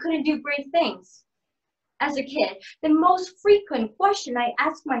and I couldn't do great things. As a kid, the most frequent question I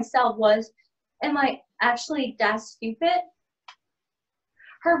asked myself was, am I actually that stupid?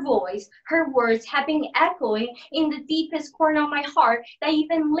 Her voice, her words have been echoing in the deepest corner of my heart that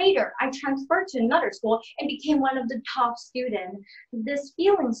even later I transferred to another school and became one of the top students. This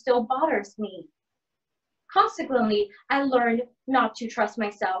feeling still bothers me. Consequently, I learned not to trust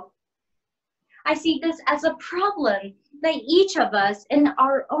myself. I see this as a problem that each of us in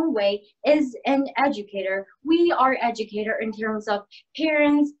our own way is an educator. We are educator in terms of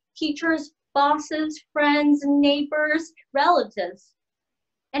parents, teachers, bosses, friends, neighbors, relatives.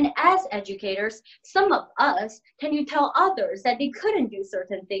 And as educators, some of us tend to tell others that they couldn't do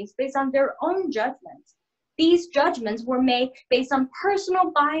certain things based on their own judgments. These judgments were made based on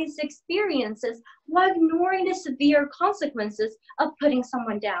personal bias experiences while ignoring the severe consequences of putting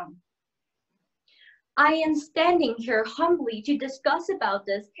someone down. I am standing here humbly to discuss about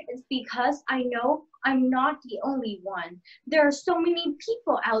this. It's because I know I'm not the only one. There are so many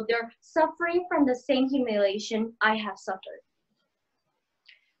people out there suffering from the same humiliation I have suffered.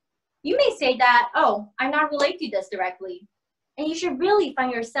 You may say that, oh, I'm not related to this directly. And you should really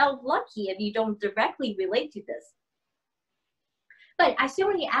find yourself lucky if you don't directly relate to this. But I still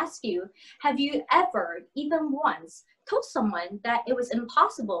want to ask you, have you ever, even once, told someone that it was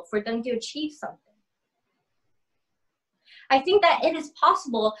impossible for them to achieve something? I think that it is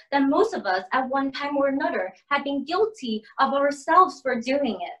possible that most of us at one time or another have been guilty of ourselves for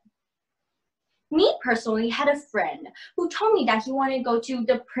doing it. Me personally had a friend who told me that he wanted to go to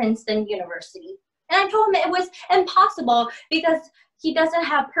the Princeton University. And I told him it was impossible because he doesn't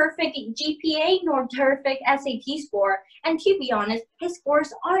have perfect GPA nor perfect SAT score. And to be honest, his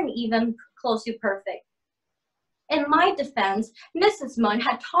scores aren't even close to perfect. In my defense, Mrs. Munn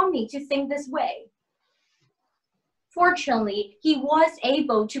had taught me to think this way. Fortunately, he was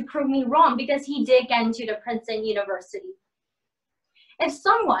able to prove me wrong because he did get into the Princeton University. If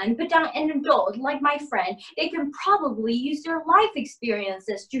someone put down an adult like my friend, they can probably use their life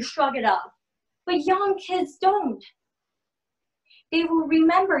experiences to shrug it off. But young kids don't. They will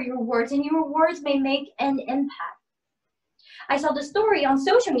remember your words and your words may make an impact. I saw the story on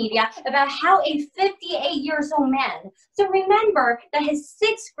social media about how a 58-year-old man still remember that his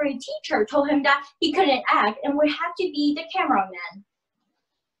 6th grade teacher told him that he couldn't act and would have to be the cameraman.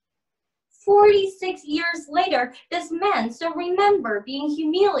 46 years later, this man still remember being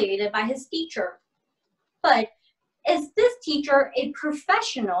humiliated by his teacher. But is this teacher a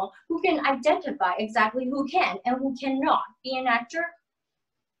professional who can identify exactly who can and who cannot be an actor?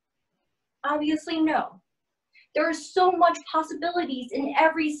 Obviously no. There are so much possibilities in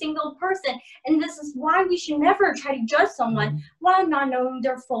every single person, and this is why we should never try to judge someone while not knowing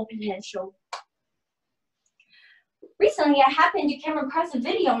their full potential. Recently, I happened to come across a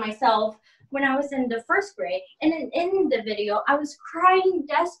video myself when I was in the 1st grade, and in the video, I was crying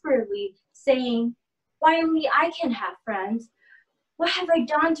desperately, saying, why only I can have friends? What have I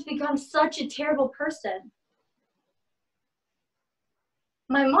done to become such a terrible person?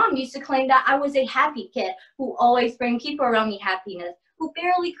 My mom used to claim that I was a happy kid who always bring people around me happiness, who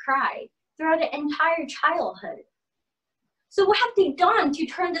barely cried throughout the entire childhood. So what have they done to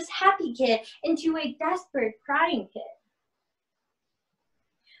turn this happy kid into a desperate crying kid?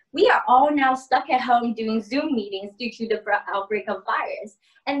 We are all now stuck at home doing Zoom meetings due to the outbreak of virus.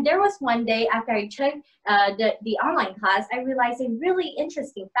 And there was one day after I took the online class, I realized a really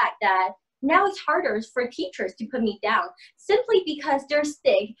interesting fact that now it's harder for teachers to put me down simply because their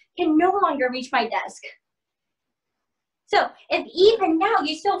stick can no longer reach my desk. So if even now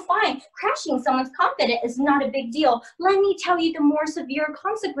you still find crashing someone's confidence is not a big deal, let me tell you the more severe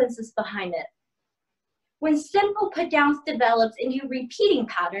consequences behind it. When simple put-downs develops into repeating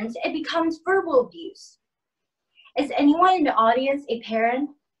patterns, it becomes verbal abuse. Is anyone in the audience a parent?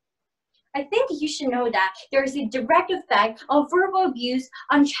 I think you should know that there is a direct effect of verbal abuse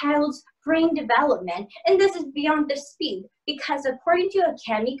on child's brain development, and this is beyond dispute because according to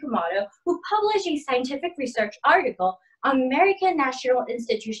Akemi Kumato, who published a scientific research article on American National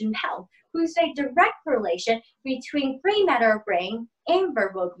Institute of Health, who's a direct correlation between gray matter of brain and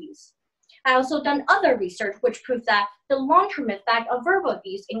verbal abuse. I also done other research which proves that the long-term effect of verbal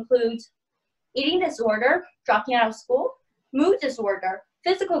abuse includes eating disorder, dropping out of school, mood disorder,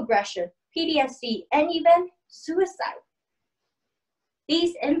 physical aggression, PTSD, and even suicide.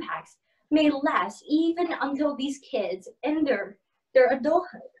 These impacts may last even until these kids enter their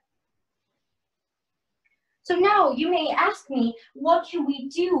adulthood. So now you may ask me, what can we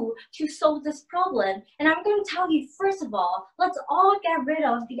do to solve this problem? And I'm going to tell you, first of all, let's all get rid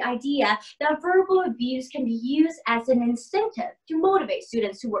of the idea that verbal abuse can be used as an incentive to motivate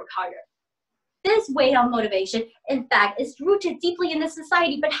students to work harder. This way of motivation, in fact, is rooted deeply in the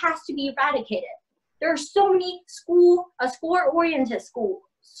society but has to be eradicated. There are so many score-oriented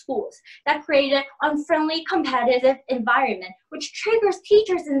schools that create an unfriendly, competitive environment, which triggers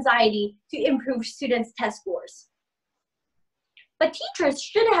teachers' anxiety to improve students' test scores. But teachers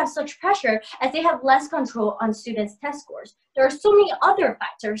shouldn't have such pressure as they have less control on students' test scores. There are so many other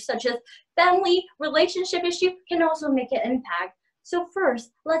factors, such as family, relationship issue, can also make an impact. So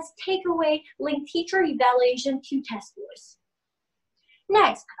first, let's take away link teacher evaluation to test scores.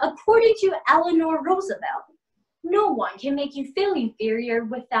 Next, according to Eleanor Roosevelt, no one can make you feel inferior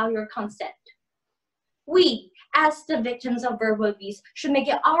without your consent. We, as the victims of verbal abuse, should make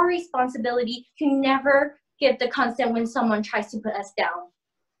it our responsibility to never give the consent when someone tries to put us down.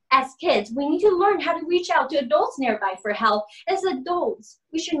 As kids, we need to learn how to reach out to adults nearby for help. As adults,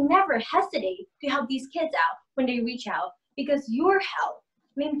 we should never hesitate to help these kids out when they reach out, because your help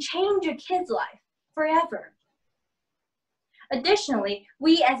may change a kid's life forever. Additionally,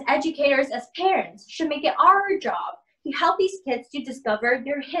 we as educators, as parents, should make it our job to help these kids to discover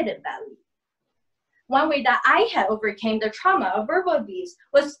their hidden value. One way that I had overcame the trauma of verbal abuse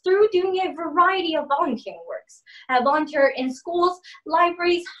was through doing a variety of volunteering works. I volunteered in schools,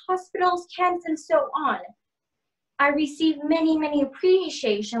 libraries, hospitals, camps, and so on. I received many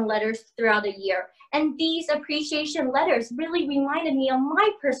appreciation letters throughout the year, and these appreciation letters really reminded me of my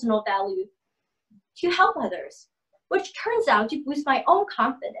personal value to help others, which turns out to boost my own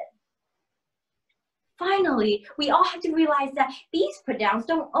confidence. Finally, we all have to realize that these put-downs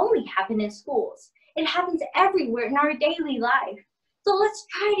don't only happen in schools. It happens everywhere in our daily life. So let's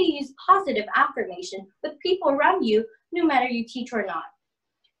try to use positive affirmation with people around you, no matter you teach or not.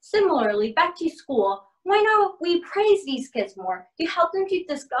 Similarly, back to school, why not we praise these kids more to help them to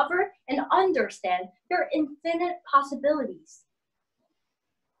discover and understand their infinite possibilities?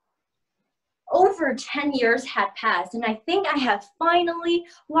 Over 10 years had passed, and I think I have finally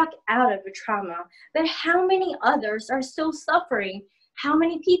walked out of the trauma. But how many others are still suffering? How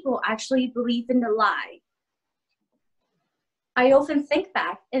many people actually believe in the lie? I often think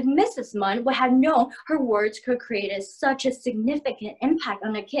back, if Mrs. Munn would have known her words could create such a significant impact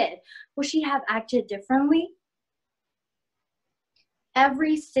on a kid, would she have acted differently?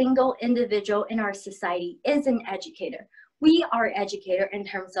 Every single individual in our society is an educator. We are educators in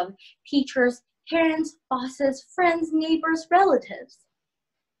terms of teachers, parents, bosses, friends, neighbors, relatives.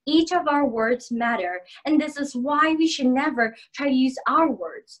 Each of our words matter, and this is why we should never try to use our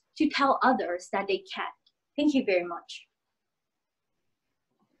words to tell others that they can't. Thank you very much.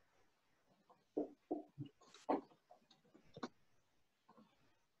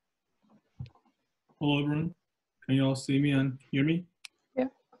 Hello, everyone. Can you all see me and hear me? Yeah.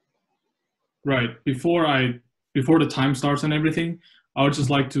 Right. Before the time starts and everything, I would just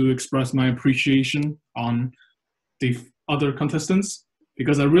like to express my appreciation on the other contestants,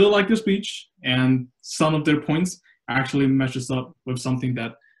 because I really like their speech, and some of their points actually matches up with something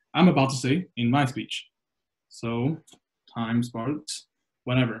that I'm about to say in my speech. So, time starts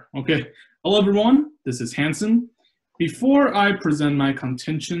whenever. Okay. Hello, everyone. This is Hanson. Before I present my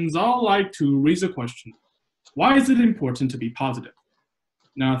contentions, I'd like to raise a question. Why is it important to be positive?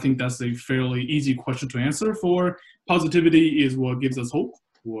 Now, I think that's a fairly easy question to answer, for positivity is what gives us hope,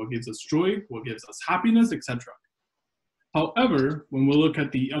 what gives us joy, what gives us happiness, etc. However, when we look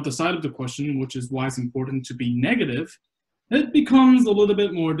at the other side of the question, which is why it's important to be negative, it becomes a little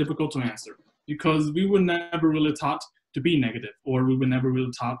bit more difficult to answer, because we were never really taught to be negative, or we were never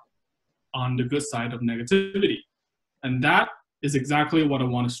really taught on the good side of negativity. And that is exactly what I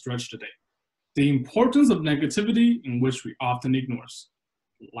want to stretch today. The importance of negativity, in which we often ignore.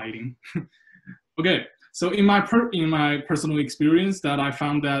 Lighting. Okay, so in my personal experience, that I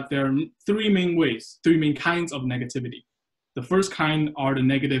found that there are three main kinds of negativity. The first kind are the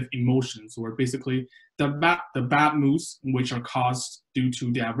negative emotions, or basically the bad moods, which are caused due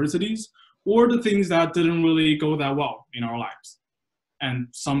to the adversities or the things that didn't really go that well in our lives. And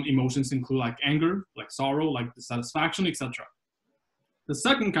some emotions include like anger, like sorrow, like dissatisfaction, etc. The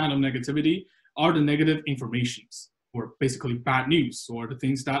second kind of negativity are the negative informations, or basically bad news, or the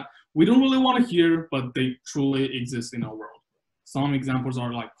things that we don't really want to hear, but they truly exist in our world. Some examples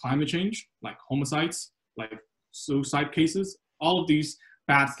are like climate change, like homicides, like suicide cases, all of these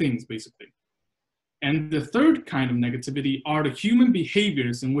bad things, basically. And the third kind of negativity are the human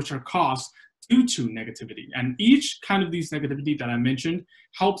behaviors in which are caused due to negativity. And each kind of these negativity that I mentioned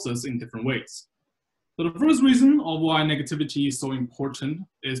helps us in different ways. So the first reason of why negativity is so important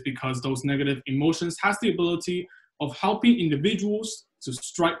is because those negative emotions has the ability of helping individuals to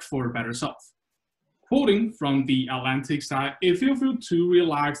strive for a better self. Quoting from the Atlantic side, if you feel too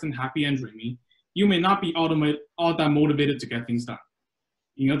relaxed and happy and dreamy, you may not be all that motivated to get things done.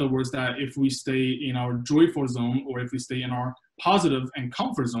 In other words, that if we stay in our joyful zone, or if we stay in our positive and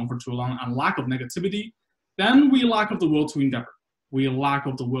comfort zone for too long and lack of negativity, then we lack of the will to endeavor. We lack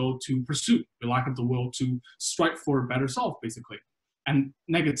of the will to pursue. We lack of the will to strive for a better self, basically. And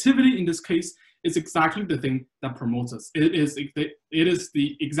negativity in this case is exactly the thing that promotes us. It is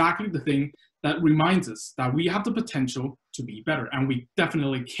exactly the thing that reminds us that we have the potential to be better, and we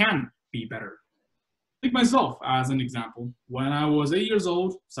definitely can be better. Take myself as an example. When I was 8 years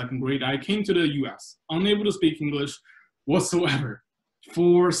old, second grade, I came to the US, unable to speak English whatsoever.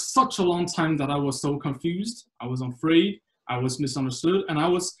 For such a long time that I was so confused, I was afraid, I was misunderstood, and I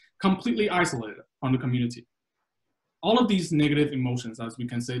was completely isolated from the community. All of these negative emotions, as we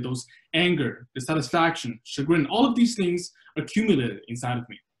can say, those anger, dissatisfaction, chagrin, all of these things accumulated inside of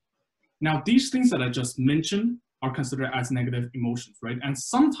me. Now, these things that I just mentioned are considered as negative emotions, right? And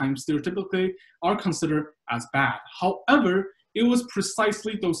sometimes stereotypically are considered as bad. However, it was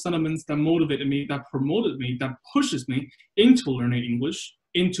precisely those sentiments that motivated me, that promoted me, that pushes me into learning English,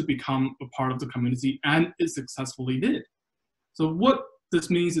 into become a part of the community, and it successfully did. So what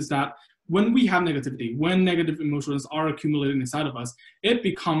this means is that when we have negativity, when negative emotions are accumulated inside of us, it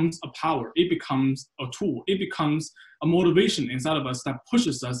becomes a power, it becomes a tool, it becomes a motivation inside of us that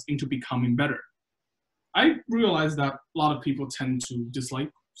pushes us into becoming better. I realize that a lot of people tend to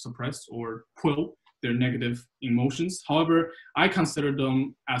dislike, suppress, or quill their negative emotions. However, I consider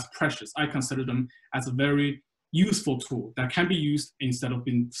them as precious. I consider them as a very useful tool that can be used instead of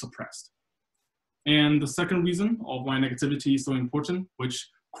being suppressed. And the second reason of why negativity is so important, which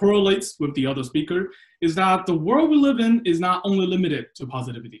correlates with the other speaker, is that the world we live in is not only limited to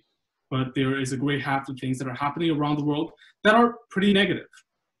positivity, but there is a great half of things that are happening around the world that are pretty negative.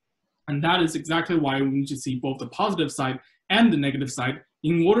 And that is exactly why we need to see both the positive side and the negative side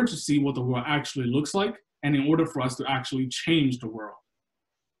in order to see what the world actually looks like, and in order for us to actually change the world.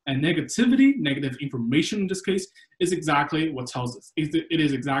 And negativity, negative information in this case, is exactly what tells us. It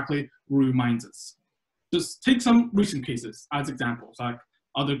is exactly what reminds us. Just take some recent cases as examples, like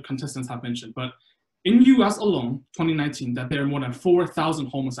other contestants have mentioned. But in US alone, 2019, that there are more than 4,000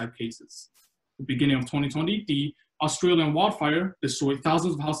 homicide cases. At the beginning of 2020, the Australian wildfire destroyed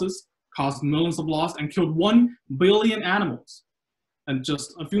thousands of houses, caused millions of loss, and killed 1 billion animals. And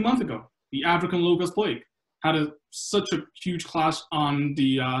just a few months ago, the African locust plague had such a huge clash on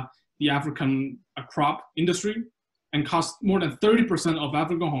the African crop industry, and caused more than 30% of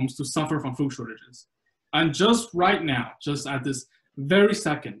African homes to suffer from food shortages. And just right now, just at this very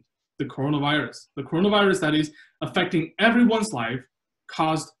second, the coronavirus that is affecting everyone's life,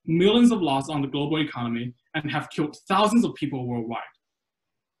 caused millions of loss on the global economy and have killed thousands of people worldwide.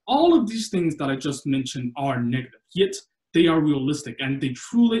 All of these things that I just mentioned are negative, yet they are realistic and they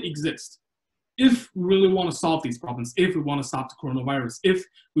truly exist. If we really want to solve these problems, if we want to stop the coronavirus, if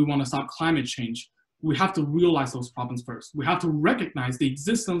we want to stop climate change, we have to realize those problems first. We have to recognize the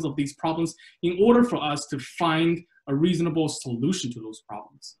existence of these problems in order for us to find a reasonable solution to those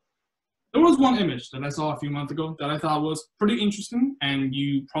problems. There was one image that I saw a few months ago that I thought was pretty interesting, and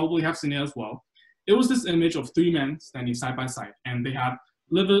you probably have seen it as well. It was this image of 3 men standing side by side, and they had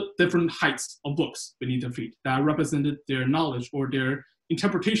different heights of books beneath their feet that represented their knowledge or their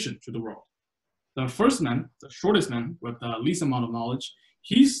interpretation to the world. The first man, the shortest man with the least amount of knowledge,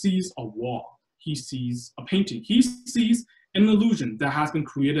 he sees a wall, he sees a painting, he sees an illusion that has been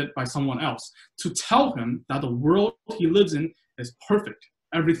created by someone else to tell him that the world he lives in is perfect.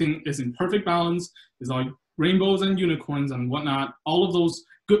 Everything is in perfect balance. It's like rainbows and unicorns and whatnot, all of those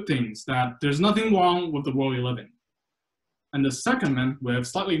good things, that there's nothing wrong with the world we live in. And the second man, with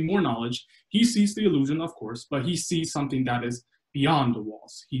slightly more knowledge, he sees the illusion, of course, but he sees something that is beyond the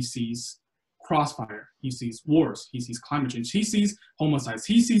walls. He sees crossfire, he sees wars, he sees climate change, he sees homicides,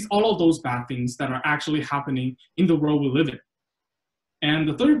 he sees all of those bad things that are actually happening in the world we live in. And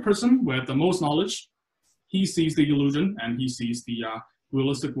the third person with the most knowledge, he sees the illusion and he sees the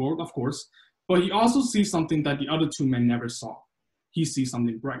realistic world, of course, but he also sees something that the other 2 men never saw. He sees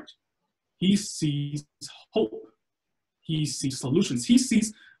something bright. He sees hope. He sees solutions. He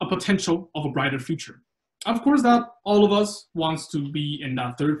sees a potential of a brighter future. Of course, that all of us wants to be in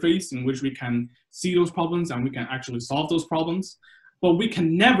that third phase in which we can see those problems and we can actually solve those problems. but we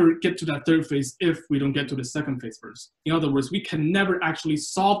can never get to that third phase if we don't get to the second phase first. In other words, we can never actually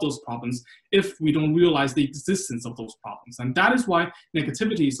solve those problems if we don't realize the existence of those problems. And that is why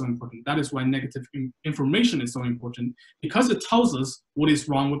negativity is so important. That is why negative information is so important, because it tells us what is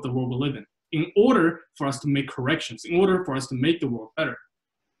wrong with the world we live in order for us to make corrections, in order for us to make the world better.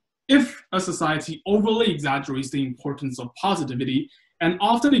 If a society overly exaggerates the importance of positivity and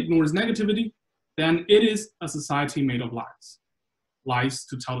often ignores negativity, then it is a society made of lies. Lies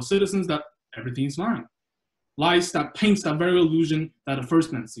to tell the citizens that everything is fine. Lies that paints that very illusion that the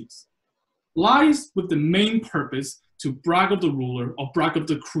first man sees. Lies with the main purpose to brag of the ruler or brag of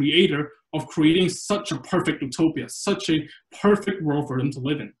the creator of creating such a perfect utopia, such a perfect world for them to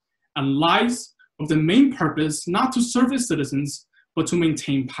live in. And lies with the main purpose not to serve its citizens, but to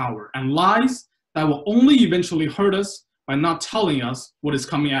maintain power. And lies that will only eventually hurt us by not telling us what is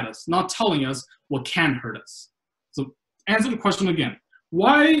coming at us, not telling us what can hurt us. So answer the question again.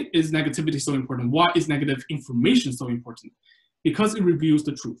 Why is negativity so important? Why is negative information so important? Because it reveals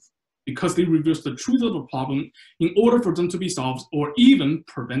the truth. Because it reveals the truth of the problem in order for them to be solved or even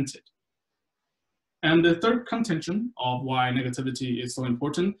prevented. And the third contention of why negativity is so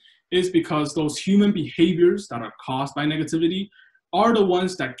important is because those human behaviors that are caused by negativity are the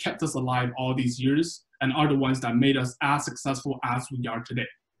ones that kept us alive all these years and are the ones that made us as successful as we are today.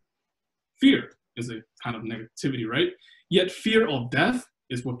 Fear is a kind of negativity, right? Yet fear of death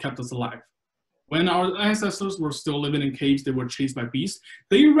is what kept us alive. When our ancestors were still living in caves, they were chased by beasts.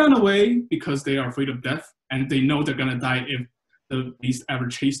 They ran away because they are afraid of death and they know they're gonna die if the beast ever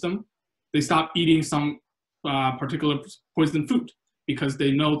chase them. They stop eating some particular poisoned food because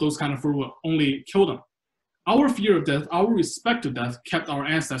they know those kind of food will only kill them. Our fear of death, our respect to death kept our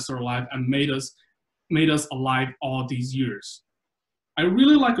ancestors alive and made us alive all these years. I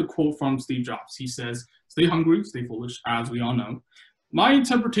really like a quote from Steve Jobs. He says, "Stay hungry, stay foolish," as we all know. My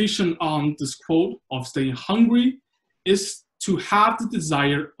interpretation on this quote of staying hungry is to have the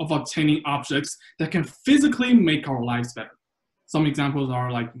desire of obtaining objects that can physically make our lives better. Some examples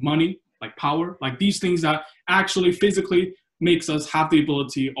are like money, like power, like these things that actually physically makes us have the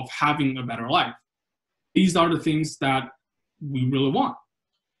ability of having a better life. These are the things that we really want.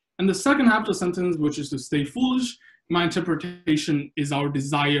 And the second half of the sentence, which is to stay foolish, my interpretation is our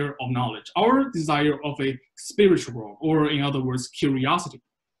desire of knowledge, our desire of a spiritual world, or in other words, curiosity.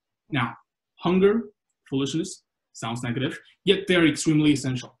 Now, hunger, foolishness, sounds negative, yet they're extremely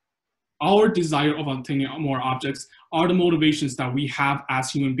essential. Our desire of obtaining more objects are the motivations that we have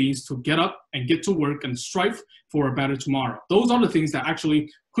as human beings to get up and get to work and strive for a better tomorrow. Those are the things that actually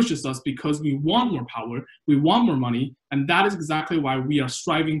pushes us because we want more power, we want more money, and that is exactly why we are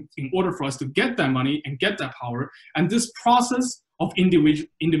striving in order for us to get that money and get that power. And this process of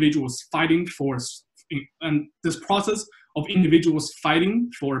individuals fighting for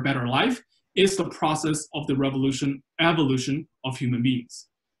a better life is the process of the evolution of human beings.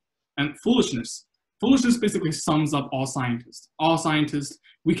 And foolishness basically sums up all scientists. All scientists,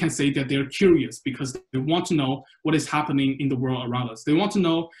 we can say that they're curious because they want to know what is happening in the world around us. They want to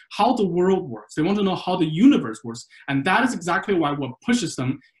know how the world works. They want to know how the universe works. And that is exactly why what pushes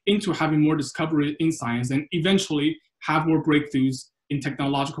them into having more discovery in science and eventually have more breakthroughs in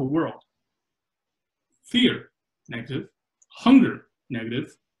technological world. Fear, negative. Hunger,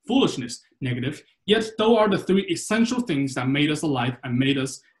 negative. Foolishness, negative. Yet those are the three essential things that made us alive and made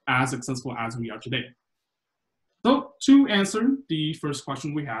us as successful as we are today. So to answer the first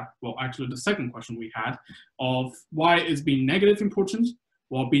question we had, well, actually the second question we had of why is being negative important?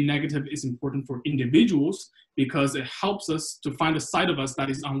 Well, being negative is important for individuals because it helps us to find a side of us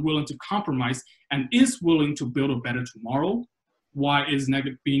that is unwilling to compromise and is willing to build a better tomorrow. Why is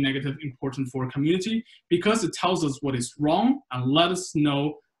being negative important for a community? Because it tells us what is wrong and let us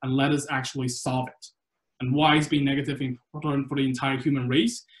know and let us actually solve it. And why is being negative important for the entire human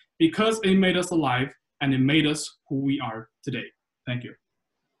race? Because it made us alive and it made us who we are today. Thank you.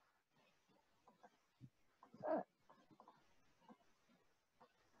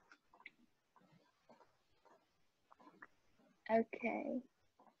 Okay.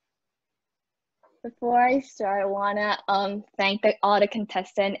 Before I start, I wanna thank all the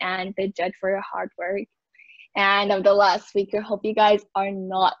contestants and the judge for your hard work. And of the last speaker, hope you guys are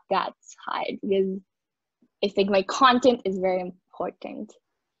not that tired because I think my content is very important.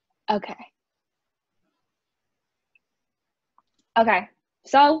 Okay. Okay,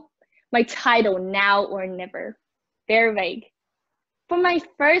 so my title, Now or Never, very vague. For my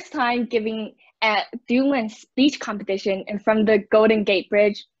first time doing a speech competition and from the Golden Gate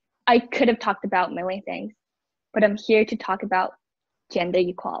Bridge, I could have talked about many things, but I'm here to talk about gender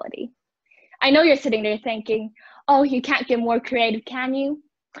equality. I know you're sitting there thinking, Oh, you can't get more creative, can you?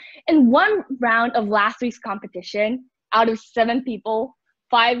 In one round of last week's competition, out of 7 people,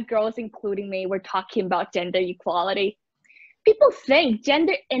 5 girls, including me, were talking about gender equality. People think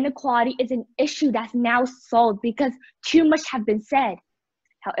gender inequality is an issue that's now solved because too much has been said.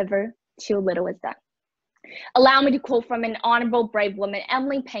 However, too little is done. Allow me to quote from an honorable, brave woman,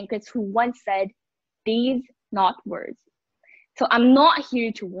 Emily Pankhurst, who once said, "These not words." So I'm not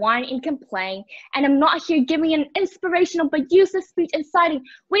here to whine and complain, and I'm not here giving an inspirational but useless speech inciting,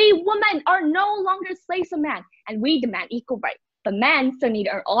 "We women are no longer slaves of men, and we demand equal rights, but men still need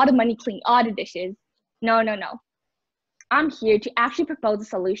to earn all the money, clean all the dishes." No. I'm here to actually propose a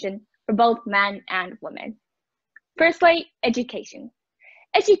solution for both men and women. Firstly, education.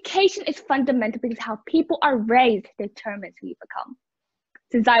 Education is fundamental because how people are raised determines who you become.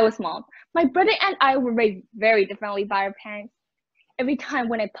 Since I was small, my brother and I were raised very differently by our parents. Every time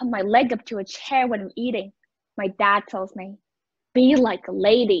when I put my leg up to a chair when I'm eating, my dad tells me, "Be like a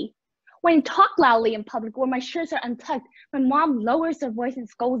lady." When I talk loudly in public or my shirts are untucked, my mom lowers her voice and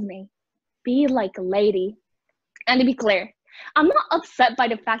scolds me, "Be like a lady." And to be clear, I'm not upset by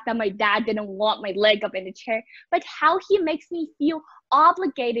the fact that my dad didn't want my leg up in the chair, but how he makes me feel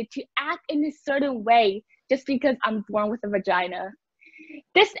obligated to act in a certain way just because I'm born with a vagina.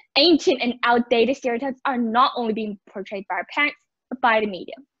 This ancient and outdated stereotypes are not only being portrayed by our parents, but by the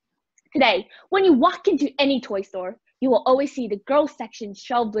media. Today, when you walk into any toy store, you will always see the girls section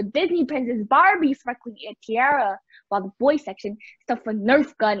shelved with Disney Princess Barbie sparkling a tiara, while the boys section stuffed with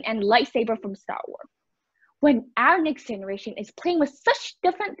Nerf gun and lightsaber from Star Wars. When our next generation is playing with such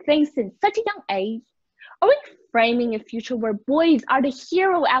different things since such a young age, are we framing a future where boys are the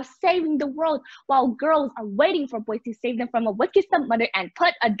hero out saving the world while girls are waiting for boys to save them from a wicked stepmother and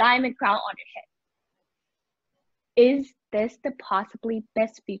put a diamond crown on their head? Is this the possibly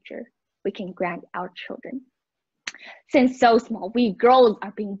best future we can grant our children? Since so small, we girls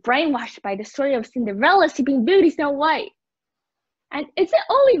are being brainwashed by the story of Cinderella sleeping Beauty Snow White. And is it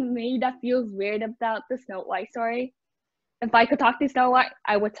only me that feels weird about the Snow White story? If I could talk to Snow White,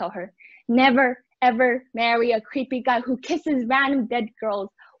 I would tell her, never ever marry a creepy guy who kisses random dead girls.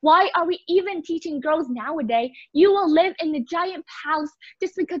 Why are we even teaching girls nowadays you will live in the giant house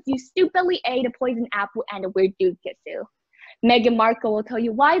just because you stupidly ate a poison apple and a weird dude kissed you? Meghan Markle will tell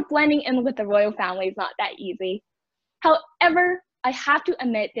you why blending in with the royal family is not that easy. However, I have to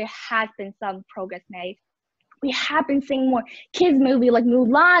admit there has been some progress made. We have been seeing more kids movies like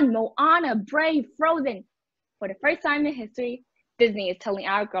Mulan, Moana, Brave, Frozen. For the first time in history, Disney is telling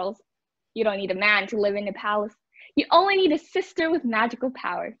our girls, you don't need a man to live in the palace. You only need a sister with magical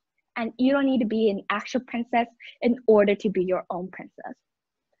powers. And you don't need to be an actual princess in order to be your own princess.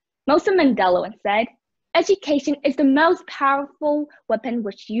 Nelson Mandela once said, education is the most powerful weapon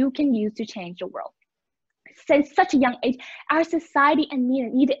which you can use to change the world. Since such a young age, our society and media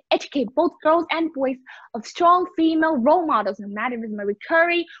need to educate both girls and boys of strong female role models, no matter if it's Marie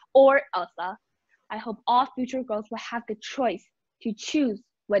Curie or Elsa. I hope all future girls will have the choice to choose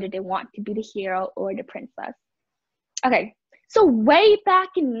whether they want to be the hero or the princess. Okay, so way back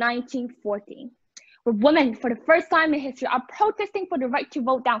in 1914, where women for the first time in history are protesting for the right to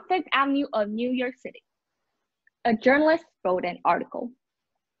vote down Fifth Avenue of New York City, a journalist wrote an article.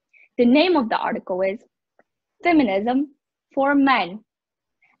 The name of the article is Feminism for Men.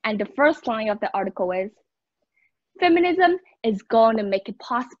 And the first line of the article is, feminism is going to make it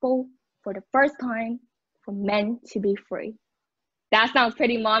possible for the first time for men to be free. That sounds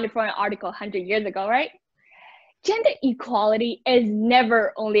pretty modern for an article 100 years ago, right? Gender equality is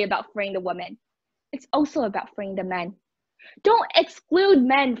never only about freeing the women. It's also about freeing the men. Don't exclude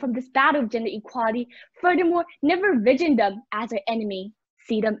men from this battle of gender equality. Furthermore, never vision them as our enemy.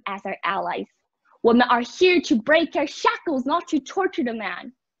 See them as our allies. Women are here to break their shackles, not to torture the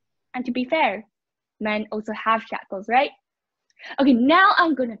man. And to be fair, men also have shackles, right? Okay, now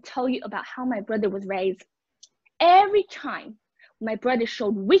I'm going to tell you about how my brother was raised. Every time my brother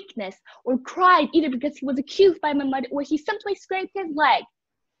showed weakness or cried, either because he was accused by my mother or he simply scraped his leg,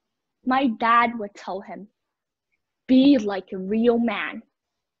 my dad would tell him, be like a real man.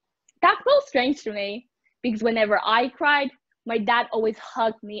 That felt strange to me because whenever I cried, my dad always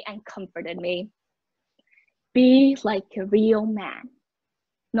hugged me and comforted me. Be like a real man,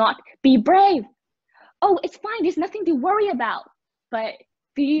 not be brave. Oh, it's fine, there's nothing to worry about, but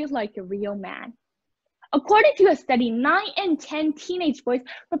be like a real man. According to a study, 9 in 10 teenage boys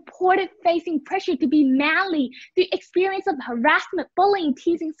reported facing pressure to be manly through experience of harassment, bullying,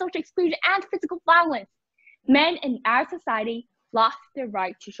 teasing, social exclusion, and physical violence. Men in our society lost their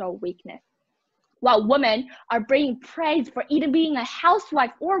right to show weakness. While women are bringing praise for either being a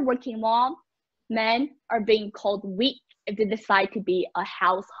housewife or working mom, Men are being called weak if they decide to be a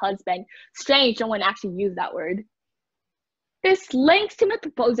house husband. Strange, no one actually used that word. This links to my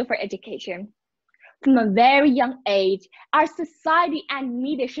proposal for education. From a very young age, our society and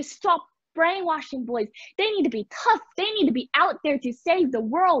media should stop brainwashing boys. They need to be tough. They need to be out there to save the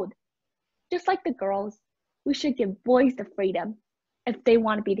world. Just like the girls, we should give boys the freedom if they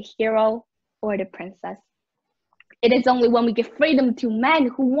want to be the hero or the princess. It is only when we give freedom to men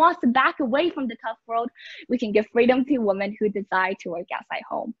who want to back away from the tough world, we can give freedom to women who desire to work outside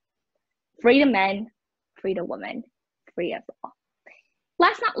home. Free the men, free the women, free us all.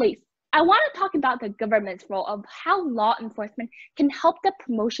 Last but not least, I want to talk about the government's role of how law enforcement can help the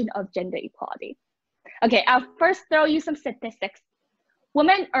promotion of gender equality. Okay, I'll first throw you some statistics.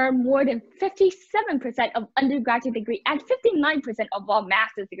 Women earn more than 57% of undergraduate degree and 59% of all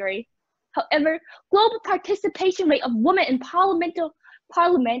master's degree. However, global participation rate of women in parliament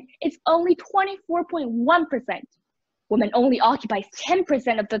is only 24.1%. Women only occupies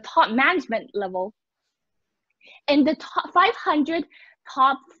 10% of the top management level. In the top 500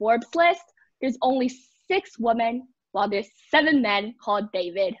 top Forbes list, there's only 6 women, while there's 7 men called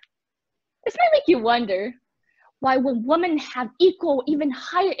David. This might make you wonder, why when women have equal, even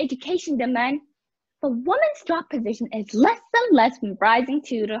higher education than men, the woman's job position is less and less when rising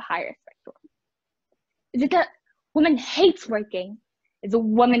to the higher spectrum? Is it that women hates working? Is it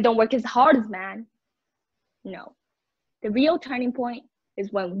women don't work as hard as men? No. The real turning point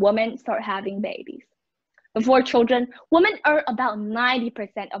is when women start having babies. Before children, women earn about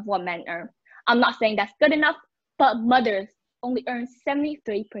 90% of what men earn. I'm not saying that's good enough, but mothers only earn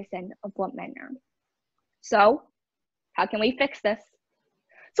 73% of what men earn. So, how can we fix this?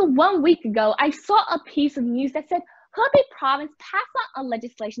 So 1 week ago, I saw a piece of news that said Hebei province passed on a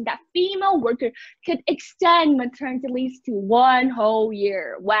legislation that female workers could extend maternity leave to 1 whole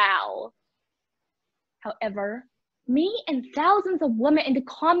year. Wow. However, me and thousands of women in the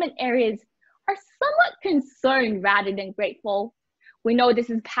common areas are somewhat concerned rather than grateful. We know this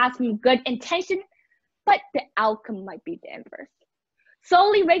is passed with good intention, but the outcome might be the inverse.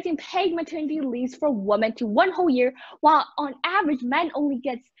 Solely raising paid maternity leaves for women to 1 whole year, while on average men only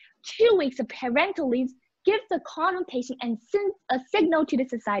gets 2 weeks of parental leaves, gives the connotation and sends a signal to the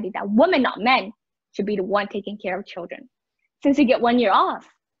society that women, not men, should be the one taking care of children. Since we get 1 year off,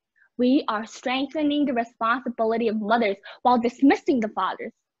 we are strengthening the responsibility of mothers while dismissing the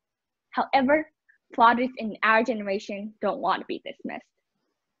fathers. However, fathers in our generation don't want to be dismissed.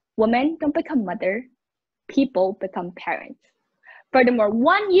 Women don't become mother, people become parents. Furthermore,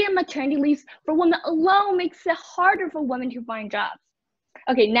 1 year maternity leave for women alone makes it harder for women to find jobs.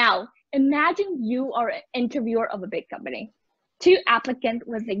 Okay, now imagine you are an interviewer of a big company. 2 applicants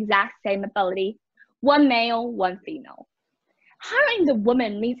with the exact same ability, 1 male, 1 female. Hiring the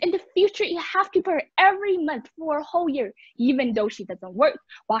woman means in the future you have to pay her every month for a whole year, even though she doesn't work,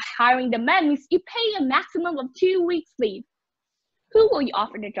 while hiring the man means you pay a maximum of 2 weeks leave. Who will you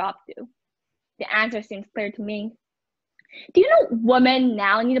offer the job to? The answer seems clear to me. Do you know women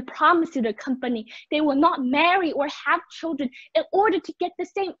now need to promise to the company they will not marry or have children in order to get the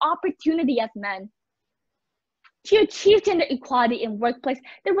same opportunity as men? To achieve gender equality in workplace,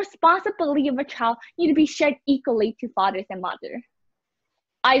 the responsibility of a child needs to be shared equally to fathers and mothers.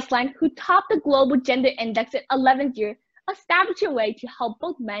 Iceland, who topped the global gender index in 11th year, established a way to help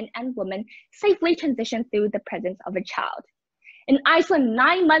both men and women safely transition through the presence of a child. In Iceland,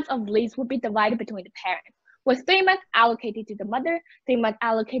 9 months of leave will be divided between the parents, with 3 months allocated to the mother, 3 months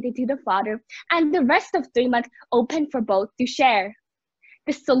allocated to the father, and the rest of 3 months open for both to share.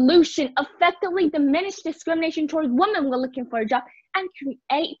 The solution effectively diminishes discrimination towards women when looking for a job and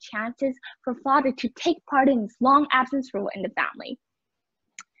create chances for father to take part in his long absence role in the family.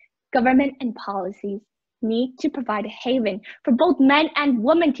 Government and policies need to provide a haven for both men and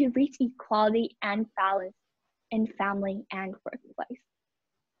women to reach equality and balance in family and workplace.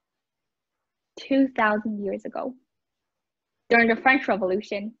 2,000 years ago, during the French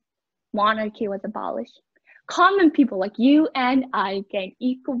Revolution, monarchy was abolished. Common people like you and I gained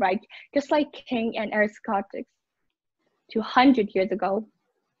equal rights, just like king and aristocrats. 200 years ago,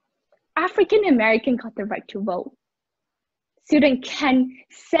 African Americans got the right to vote. Students can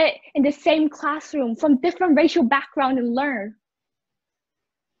sit in the same classroom from different racial backgrounds and learn.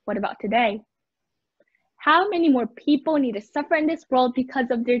 What about today? How many more people need to suffer in this world because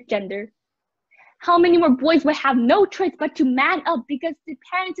of their gender? How many more boys will have no choice but to man up because the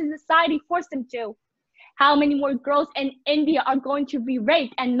parents in society force them to? How many more girls in India are going to be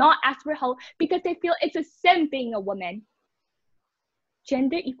raped and not ask for help because they feel it's a sin being a woman?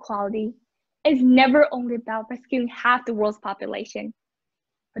 Gender equality is never only about rescuing half the world's population.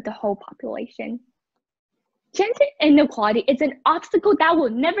 but the whole population. Gender inequality is an obstacle that will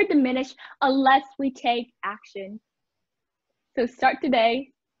never diminish unless we take action. So start today,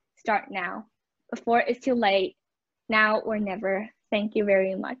 start now, before it's too late, now or never. Thank you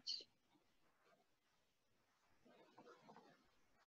very much.